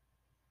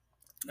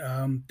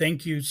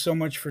 Thank you so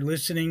much for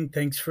listening.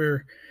 Thanks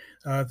for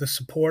the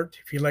support.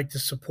 If you'd like to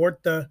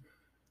support the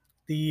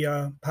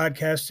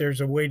podcast,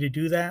 there's a way to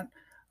do that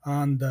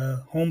on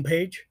the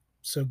homepage.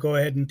 So go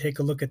ahead and take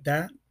a look at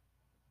that.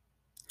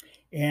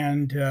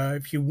 And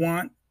if you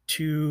want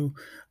to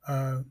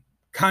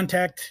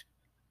contact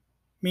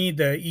me,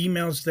 the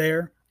email's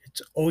there.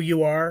 It's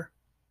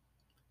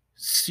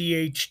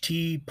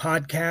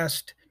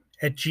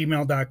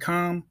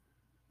OURCHTpodcast@gmail.com.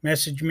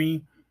 Message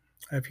me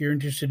if you're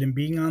interested in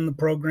being on the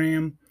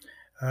program.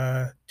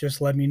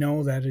 Just let me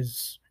know. That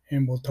is,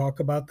 and we'll talk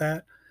about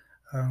that.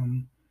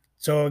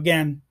 So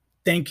again,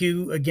 thank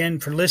you again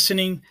for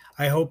listening.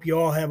 I hope you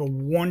all have a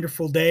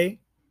wonderful day.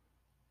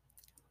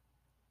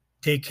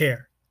 Take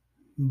care.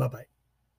 Bye-bye.